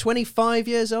 That's what, 25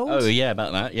 years old? Oh, yeah,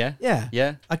 about that, yeah. Yeah.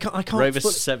 Yeah. I can't. Rover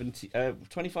 70,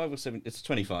 25 or 70, it's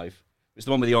 25. It's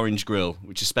the one with the orange grille,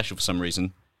 which is special for some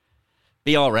reason.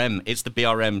 BRM, it's the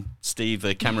BRM. Steve,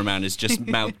 the cameraman, has just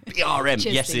mouthed BRM.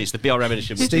 Cheers, yes, Steve. it is the BRM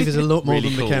edition. Steve is a lot more really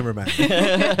than cool. the cameraman.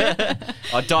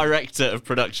 Our director of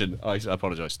production. I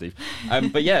apologise, Steve.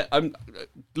 But yeah, I'm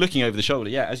looking over the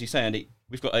shoulder. Yeah, as you say, Andy,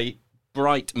 we've got a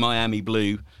bright Miami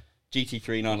blue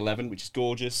GT3 911, which is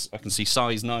gorgeous. I can see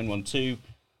size 912.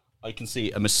 I can see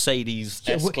a Mercedes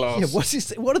S-Class.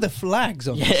 What are the flags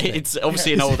on this thing? It's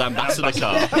obviously an old ambassador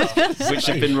car, which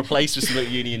have been replaced with some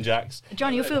Union Jacks.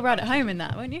 John, you'll feel right at home in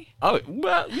that, won't you? Oh,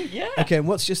 well, yeah. Okay, and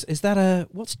what's just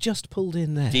pulled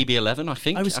in there? DB11, I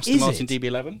think. Aston Martin it?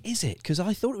 DB11. Is it? Because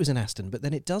I thought it was an Aston, but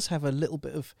then it does have there's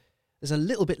a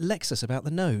little bit Lexus about the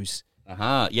nose.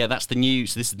 Yeah, that's the new.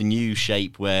 So this is the new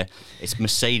shape where it's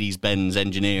Mercedes-Benz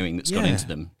engineering that's gone into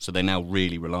them, so they're now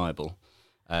really reliable.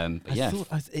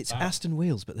 It's Aston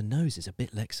wheels, but the nose is a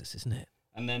bit Lexus, isn't it?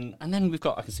 And then we've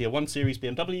got, I can see a 1 Series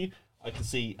BMW, I can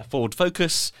see a Ford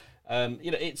Focus.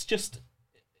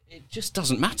 It just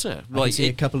doesn't matter. I can see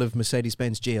a couple of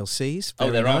Mercedes-Benz GLCs.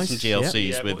 There are some was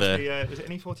GLCs it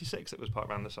an E46 that was parked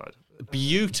around the side?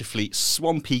 Beautifully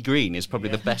swampy green is probably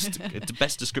the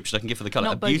best description I can give for the colour. A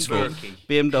Not beautiful bogey.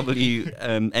 BMW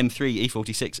M3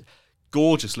 E46.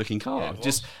 Gorgeous looking car.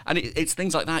 It's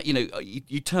things like that.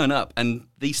 You turn up and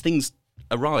these things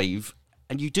arrive,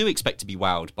 and you do expect to be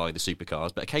wowed by the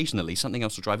supercars, but occasionally something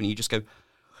else will drive and you just go,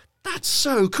 that's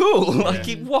so cool.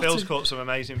 Phil's caught some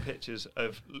amazing pictures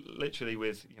of literally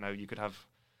with, you could have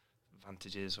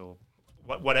Vantages or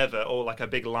whatever, or like a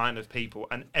big line of people,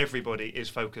 and everybody is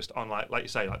focused on like you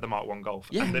say, like the Mark 1 Golf,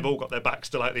 and they've all got their backs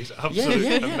to like these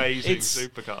absolute amazing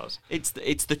supercars. It's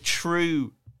the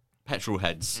true petrol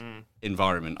heads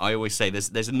environment. I always say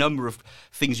there's a number of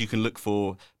things you can look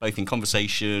for, both in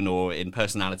conversation or in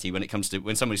personality, when it comes to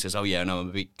when somebody says, "Oh yeah, no, I'm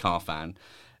a big car fan."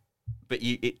 But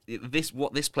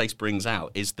what this place brings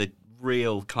out is the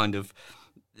real kind of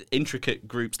intricate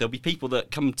groups. There'll be people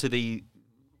that come to the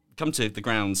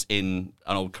grounds in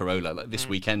an old Corolla. Like this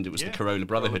weekend, it was the Corolla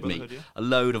Brotherhood meet. A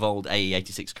load of old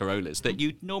AE86 Corollas that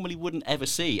you normally wouldn't ever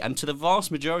see. And to the vast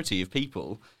majority of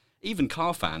people, even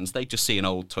car fans, they just see an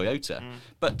old Toyota.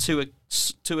 But to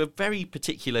a very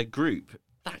particular group,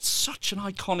 that's such an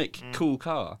iconic, cool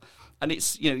car. And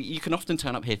it's, you can often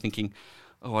turn up here thinking,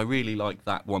 oh, I really like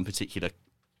that one particular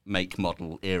make,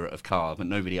 model, era of car, but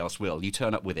nobody else will. You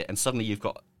turn up with it, and suddenly you've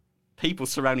got people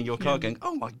surrounding your car going,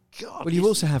 oh, my God. Well, you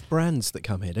also have brands that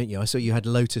come here, don't you? I saw you had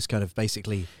Lotus kind of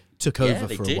basically took over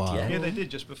for a while. Yeah, they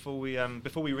did just before we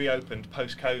reopened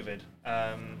post-COVID,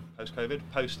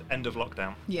 post end of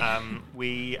lockdown.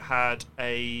 We had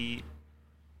a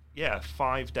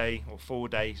 5-day or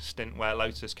 4-day stint where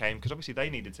Lotus came, because obviously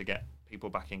they needed to get people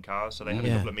back in cars, so they had a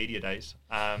couple of media days,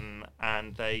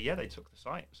 and they took the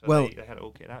site. So they had it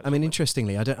all kitted out. I mean,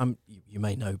 interestingly, you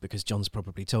may know because John's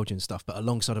probably told you and stuff, but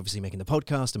alongside obviously making the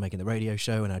podcast and making the radio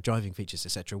show and our driving features,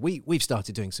 etc., we've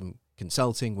started doing some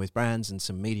consulting with brands and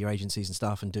some media agencies and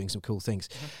stuff, and doing some cool things.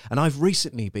 And I've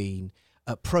recently been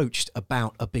approached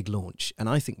about a big launch, and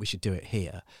I think we should do it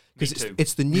here because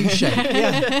it's the new shape.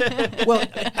 Well,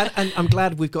 and I'm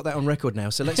glad we've got that on record now,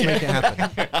 so let's make it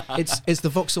happen. It's the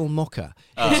Vauxhall Mocha.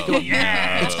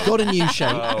 It's got a new shape.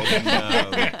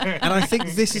 And I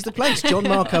think this is the place. John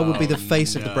Marco will be the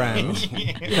face of the brand.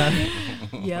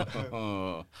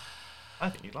 I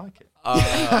think you'd like it.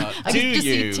 I can just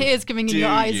see tears coming in your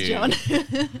eyes, John.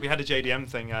 We had a JDM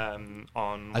thing on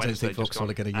Wednesday. I don't think Vauxhall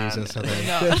are going to use us, are they?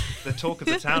 No. The talk of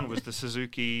the town was the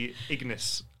Suzuki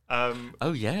Ignis.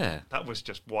 That was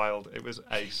just wild. It was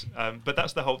ace. But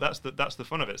that's the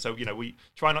fun of it. So we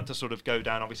try not to sort of go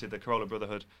down. Obviously, the Corolla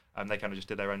Brotherhood, they kind of just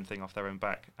did their own thing off their own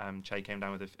back. Che came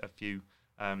down with a few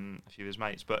of his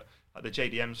mates, but like the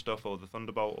JDM stuff or the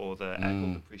Thunderbolt or the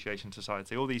Aircraft Appreciation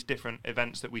Society, all these different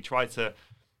events that we try to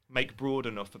make broad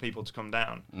enough for people to come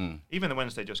down. Even the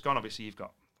Wednesday just gone, obviously you've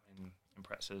got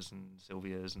Imprezas and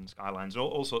Silvias and Skylines and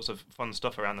all sorts of fun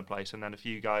stuff around the place, and then a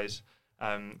few guys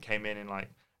came in like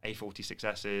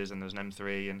A46Ss, and there's an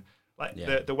M3, and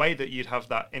the way that you'd have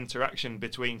that interaction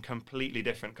between completely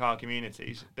different car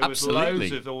communities. There was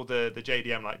loads of all the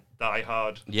JDM, like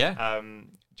die-hard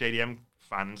JDM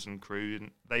fans and crew,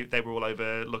 and they were all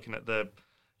over looking at the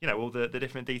all the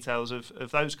different details of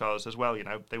those cars as well.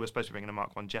 They were supposed to be bringing a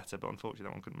Mark 1 Jetta, but unfortunately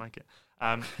that one couldn't make it.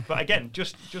 But again,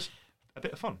 just a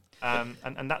bit of fun,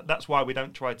 and that's why we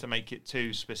don't try to make it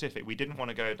too specific. We didn't want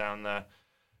to go down the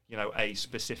a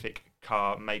specific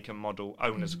car make and model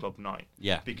owners club night,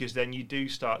 because then you do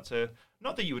start to,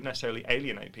 not that you would necessarily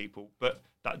alienate people, but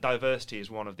that diversity is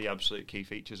one of the absolute key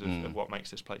features of what makes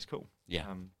this place cool.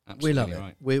 We love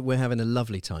it. We're having a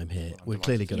lovely time here. We're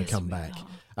clearly going to come back,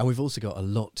 and we've also got a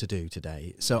lot to do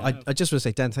today. So I just want to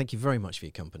say, Dan, thank you very much for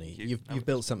your company. You've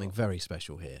built something very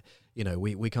special here.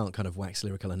 We can't kind of wax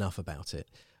lyrical enough about it.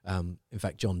 In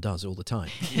fact, John does all the time.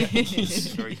 It's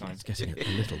very kind. It's getting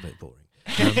a little bit boring.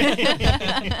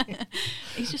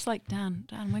 He's just like, Dan,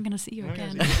 we're going to see you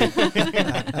again.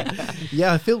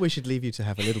 I feel we should leave you to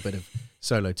have a little bit of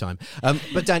solo time.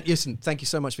 But Dan, listen, thank you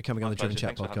so much for coming on the Driven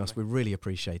Chat podcast. We really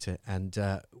appreciate it, and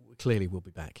clearly we'll be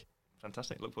back.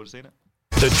 Fantastic. Look forward to seeing it.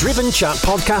 The Driven Chat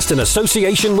podcast in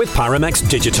association with Paramex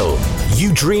Digital.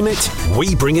 You dream it,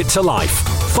 we bring it to life.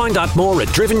 Find out more at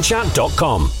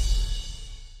drivenchat.com.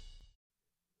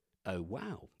 Oh,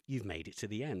 wow. You've made it to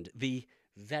the end. The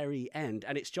very end.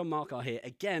 And it's John Markar here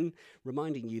again,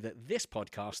 reminding you that this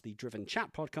podcast, the Driven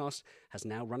Chat podcast, has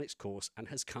now run its course and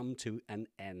has come to an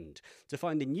end. To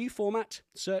find the new format,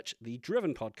 search the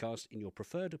Driven podcast in your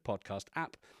preferred podcast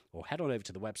app, or head on over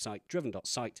to the website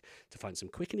driven.site to find some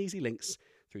quick and easy links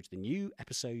through to the new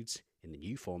episodes in the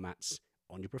new formats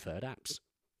on your preferred apps.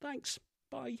 Thanks.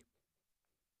 Bye.